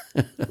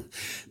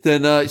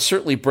 then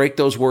certainly break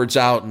those words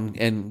out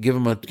and give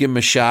them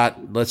a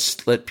shot.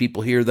 Let's let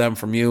people hear them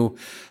from you.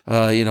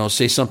 You know,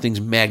 say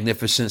something's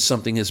magnificent,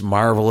 something is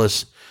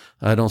marvelous.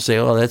 Don't say,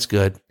 oh, that's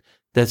good.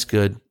 That's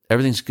good.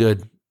 Everything's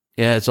good.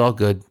 Yeah, it's all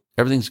good.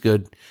 Everything's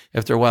good.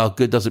 After a while,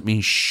 good doesn't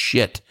mean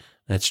shit.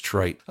 That's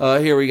trite.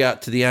 Here we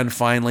got to the end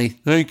finally.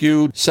 Thank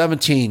you.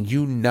 17,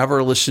 you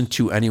never listen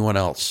to anyone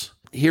else.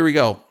 Here we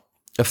go.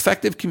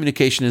 Effective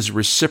communication is a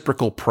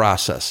reciprocal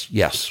process.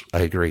 Yes, I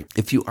agree.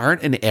 If you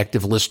aren't an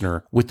active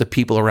listener with the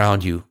people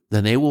around you,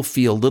 then they will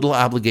feel little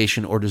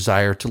obligation or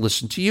desire to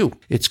listen to you.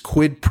 It's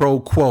quid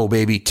pro quo,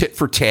 baby. Tit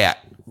for tat.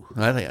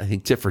 I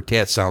think tit for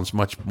tat sounds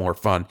much more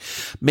fun.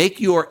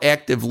 Make your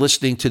active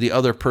listening to the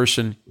other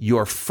person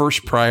your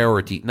first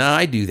priority. Now,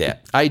 I do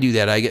that. I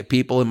get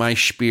people in my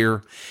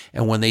sphere,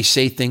 and when they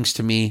say things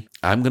to me,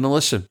 I'm going to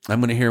listen.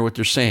 I'm going to hear what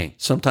they're saying.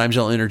 Sometimes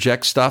I'll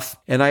interject stuff,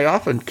 and I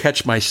often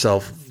catch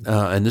myself,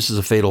 and this is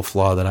a fatal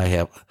flaw that I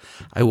have,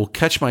 I will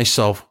catch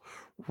myself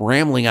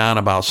rambling on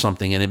about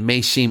something, and it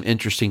may seem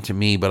interesting to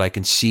me, but I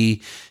can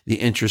see the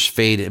interest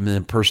fade in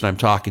the person I'm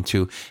talking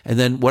to. And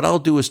then what I'll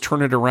do is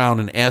turn it around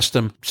and ask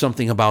them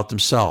something about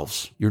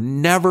themselves. You're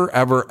never,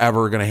 ever,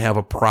 ever going to have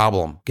a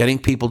problem getting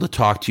people to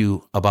talk to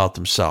you about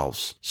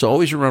themselves. So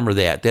always remember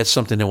that. That's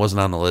something that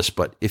wasn't on the list.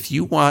 But if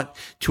you want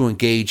to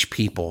engage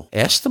people,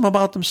 ask them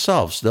about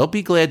themselves. They'll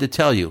be glad to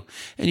tell you.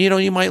 And, you know,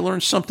 you might learn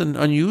something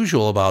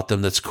unusual about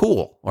them that's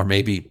cool. Or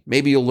maybe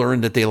you'll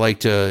learn that they like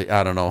to,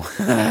 I don't know.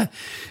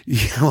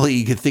 Well,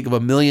 you can think of a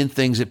million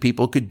things that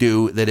people could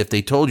do that if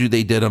they told you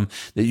they did them,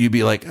 that you'd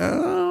be like,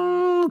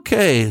 oh,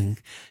 okay,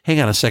 hang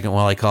on a second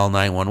while I call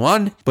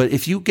 911. But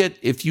if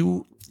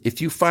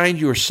you find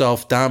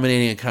yourself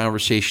dominating a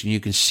conversation, you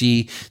can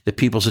see that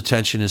people's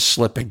attention is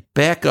slipping.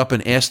 Back up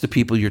and ask the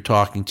people you're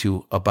talking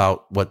to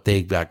about what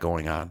they've got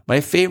going on. My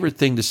favorite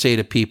thing to say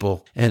to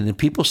people, and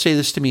people say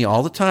this to me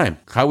all the time,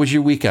 how was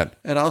your weekend?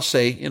 And I'll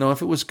say, you know,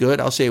 if it was good,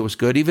 I'll say it was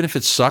good. Even if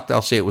it sucked,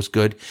 I'll say it was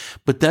good.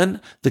 But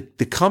then the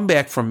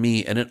comeback from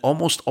me, and it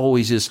almost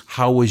always is,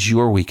 how was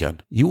your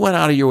weekend? You went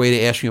out of your way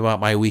to ask me about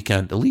my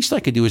weekend. The least I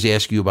could do is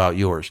ask you about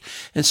yours.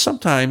 And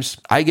sometimes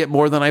I get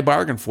more than I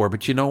bargained for,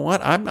 but you know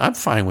what? I'm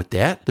fine with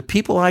that. The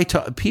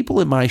people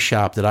in my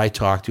shop that I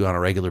talk to on a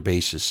regular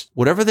basis,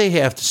 whatever they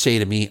have to say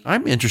to me,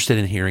 I'm interested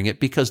in hearing it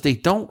because they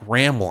don't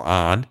ramble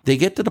on. They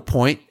get to the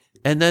point,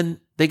 and then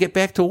they get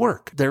back to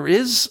work. There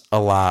is a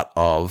lot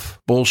of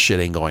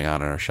bullshitting going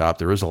on in our shop.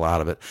 There is a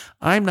lot of it.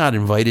 I'm not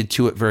invited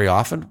to it very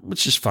often,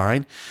 which is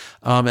fine.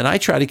 And I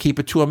try to keep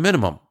it to a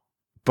minimum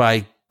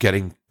by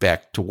getting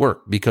back to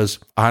work, because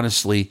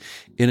honestly,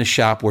 in a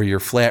shop where you're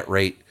flat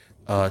rate,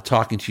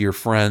 talking to your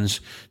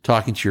friends,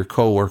 talking to your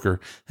coworker,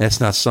 that's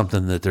not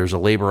something that there's a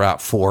labor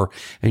out for,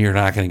 and you're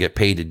not going to get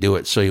paid to do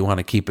it. So you want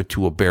to keep it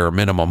to a bare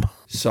minimum.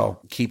 So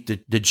keep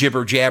the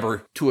jibber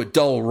jabber to a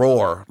dull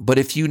roar. But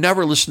if you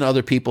never listen to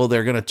other people,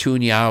 they're going to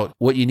tune you out.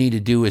 What you need to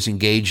do is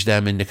engage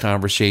them in the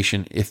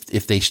conversation.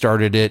 If they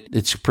started it,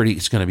 it's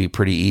going to be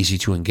pretty easy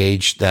to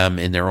engage them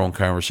in their own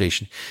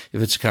conversation.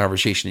 If it's a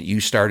conversation that you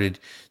started,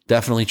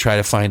 definitely try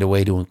to find a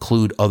way to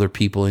include other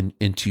people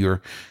into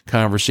your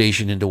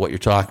conversation, into what you're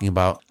talking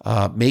about.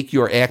 Make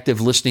your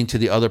active listening to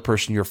the other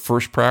person your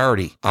first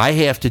priority. I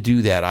have to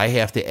do that. I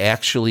have to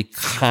actually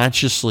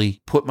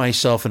consciously put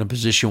myself in a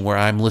position where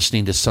I'm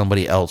listening to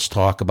somebody else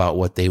talk about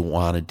what they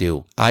want to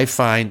do. I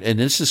find, and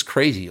this is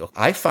crazy,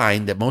 I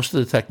find that most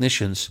of the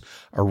technicians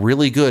are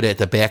really good at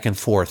the back and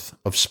forth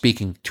of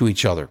speaking to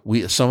each other.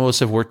 Some of us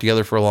have worked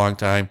together for a long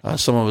time.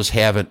 Some of us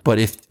haven't. But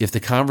if the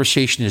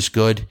conversation is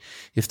good,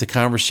 if the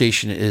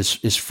conversation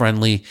is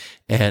friendly,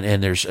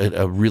 and there's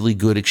a really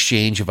good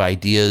exchange of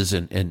ideas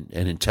and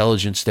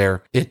intelligence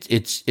there,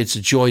 it's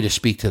a joy to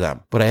speak to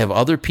them. But I have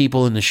other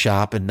people in the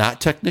shop, and not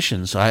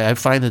technicians. I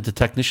find that the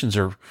technicians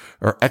are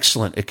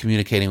excellent at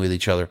communicating with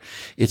each other.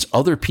 It's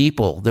other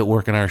people that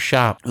work in our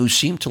shop who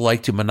seem to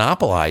like to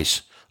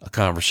monopolize a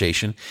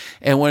conversation.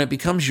 And when it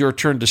becomes your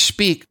turn to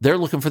speak, they're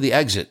looking for the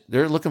exit.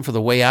 They're looking for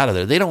the way out of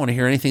there. They don't want to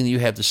hear anything that you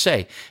have to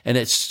say. And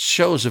it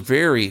shows a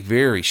very,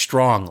 very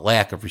strong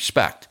lack of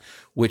respect,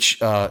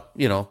 which,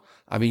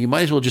 you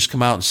might as well just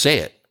come out and say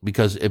it,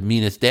 because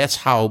that's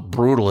how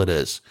brutal it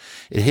is.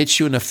 It hits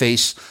you in the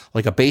face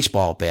like a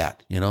baseball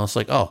bat. It's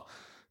like,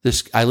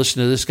 I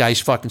listened to this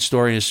guy's fucking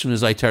story, and as soon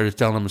as I started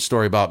telling him a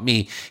story about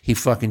me, he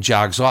fucking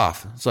jogs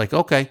off. It's like,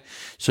 okay,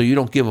 so you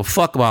don't give a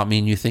fuck about me,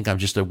 and you think I'm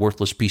just a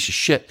worthless piece of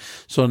shit.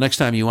 So next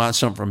time you want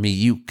something from me,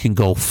 you can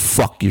go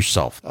fuck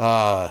yourself.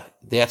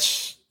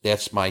 That's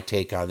my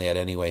take on that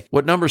anyway.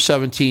 What number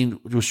 17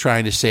 was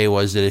trying to say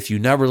was that if you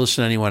never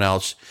listen to anyone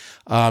else,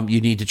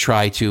 you need to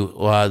try to.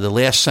 The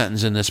last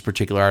sentence in this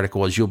particular article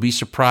was, you'll be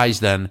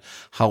surprised then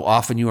how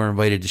often you are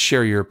invited to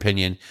share your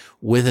opinion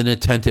with an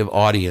attentive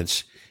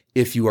audience,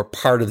 if you are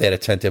part of that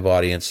attentive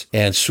audience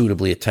and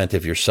suitably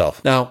attentive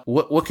yourself. Now,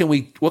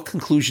 what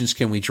conclusions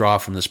can we draw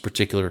from this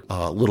particular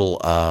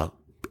little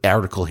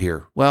article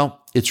here?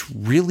 Well, it's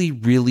really,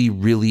 really,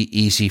 really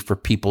easy for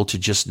people to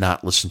just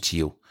not listen to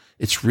you.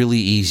 It's really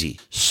easy.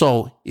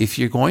 So if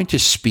you're going to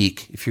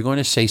speak, if you're going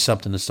to say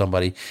something to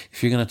somebody,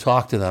 if you're going to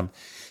talk to them,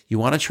 you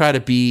want to try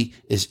to be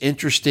as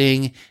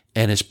interesting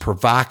and as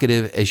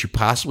provocative as you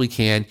possibly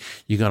can.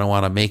 You're going to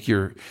want to make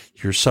your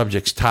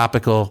subjects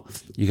topical.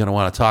 You're going to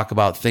want to talk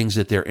about things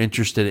that they're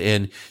interested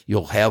in.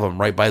 You'll have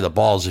them right by the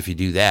balls if you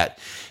do that.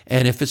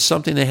 And if it's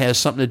something that has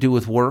something to do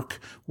with work,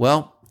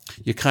 well,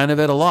 you're kind of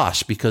at a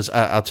loss, because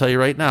I'll tell you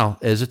right now,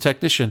 as a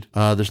technician,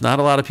 there's not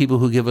a lot of people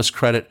who give us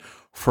credit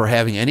for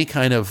having any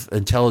kind of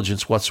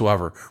intelligence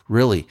whatsoever,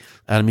 really.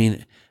 I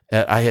mean,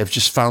 I have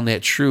just found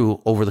that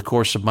true over the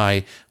course of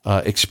my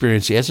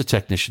experience as a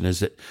technician, is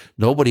that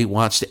nobody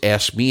wants to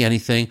ask me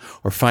anything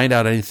or find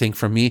out anything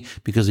from me,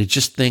 because they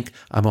just think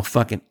I'm a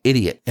fucking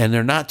idiot. And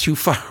they're not too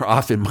far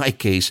off in my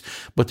case,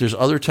 but there's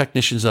other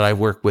technicians that I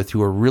work with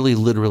who are really,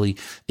 literally,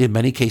 in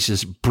many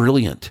cases,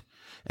 brilliant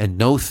and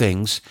know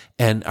things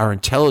and are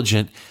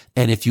intelligent.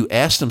 And if you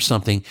ask them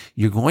something,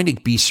 you're going to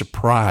be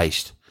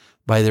surprised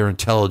by their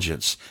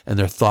intelligence and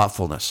their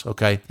thoughtfulness,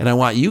 okay? And I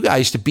want you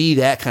guys to be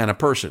that kind of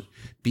person.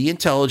 Be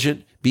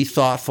intelligent, be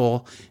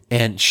thoughtful,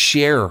 and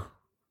share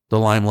the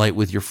limelight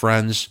with your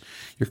friends,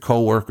 your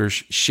coworkers.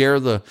 Share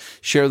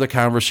the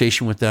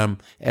conversation with them.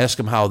 Ask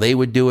them how they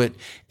would do it.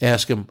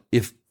 Ask them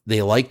if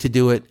they like to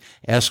do it.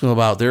 Ask them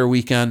about their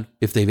weekend,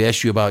 if they've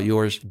asked you about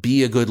yours.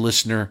 Be a good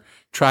listener.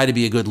 Try to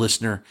be a good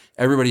listener.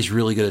 Everybody's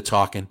really good at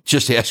talking.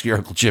 Just ask your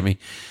Uncle Jimmy.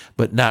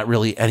 But not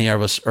really any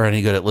of us are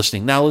any good at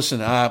listening. Now, listen,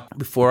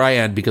 before I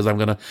end, because I'm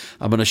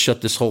gonna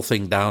shut this whole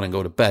thing down and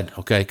go to bed,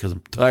 okay? Because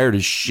I'm tired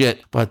as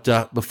shit.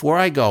 But before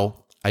I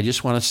go, I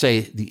just want to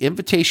say the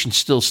invitation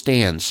still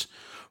stands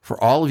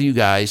for all of you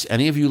guys,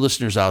 any of you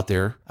listeners out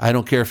there. I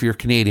don't care if you're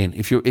Canadian.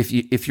 If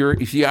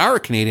you are a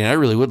Canadian, I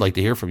really would like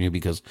to hear from you,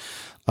 because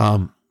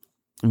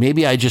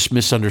maybe I just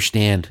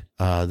misunderstand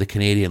the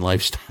Canadian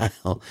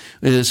lifestyle.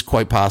 It is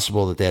quite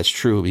possible that that's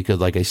true, because,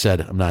 like I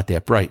said, I'm not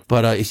that bright.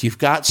 But if you've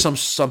got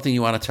something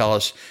you want to tell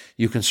us,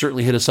 you can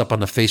certainly hit us up on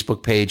the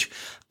Facebook page.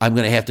 I'm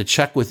going to have to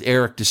check with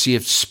Eric to see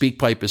if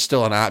SpeakPipe is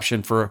still an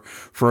option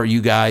for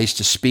you guys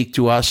to speak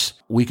to us.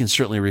 We can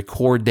certainly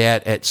record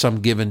that at some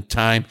given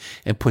time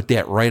and put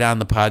that right on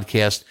the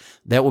podcast.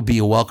 That would be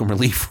a welcome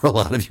relief for a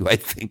lot of you, I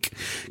think,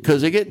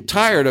 because they get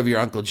tired of your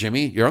Uncle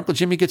Jimmy. Your Uncle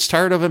Jimmy gets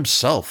tired of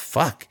himself.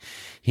 Fuck.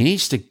 He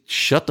needs to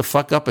shut the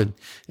fuck up and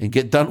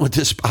get done with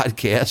this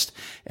podcast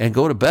and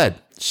go to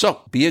bed.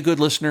 So be a good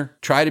listener.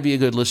 Try to be a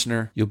good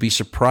listener. You'll be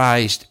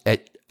surprised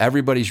at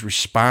everybody's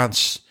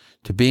response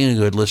to being a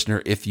good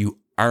listener if you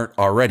aren't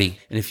already.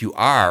 And if you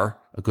are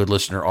a good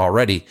listener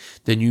already,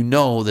 then you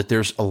know that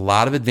there's a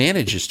lot of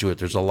advantages to it.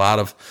 There's a lot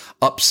of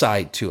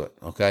upside to it.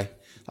 Okay.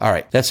 All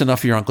right. That's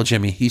enough of your Uncle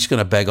Jimmy. He's going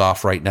to beg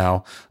off right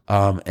now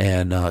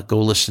and go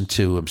listen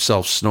to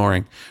himself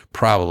snoring,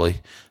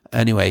 probably.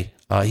 Anyway,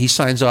 he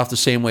signs off the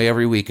same way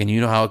every week, and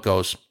you know how it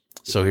goes.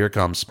 So here it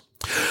comes.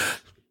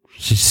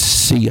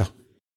 See ya.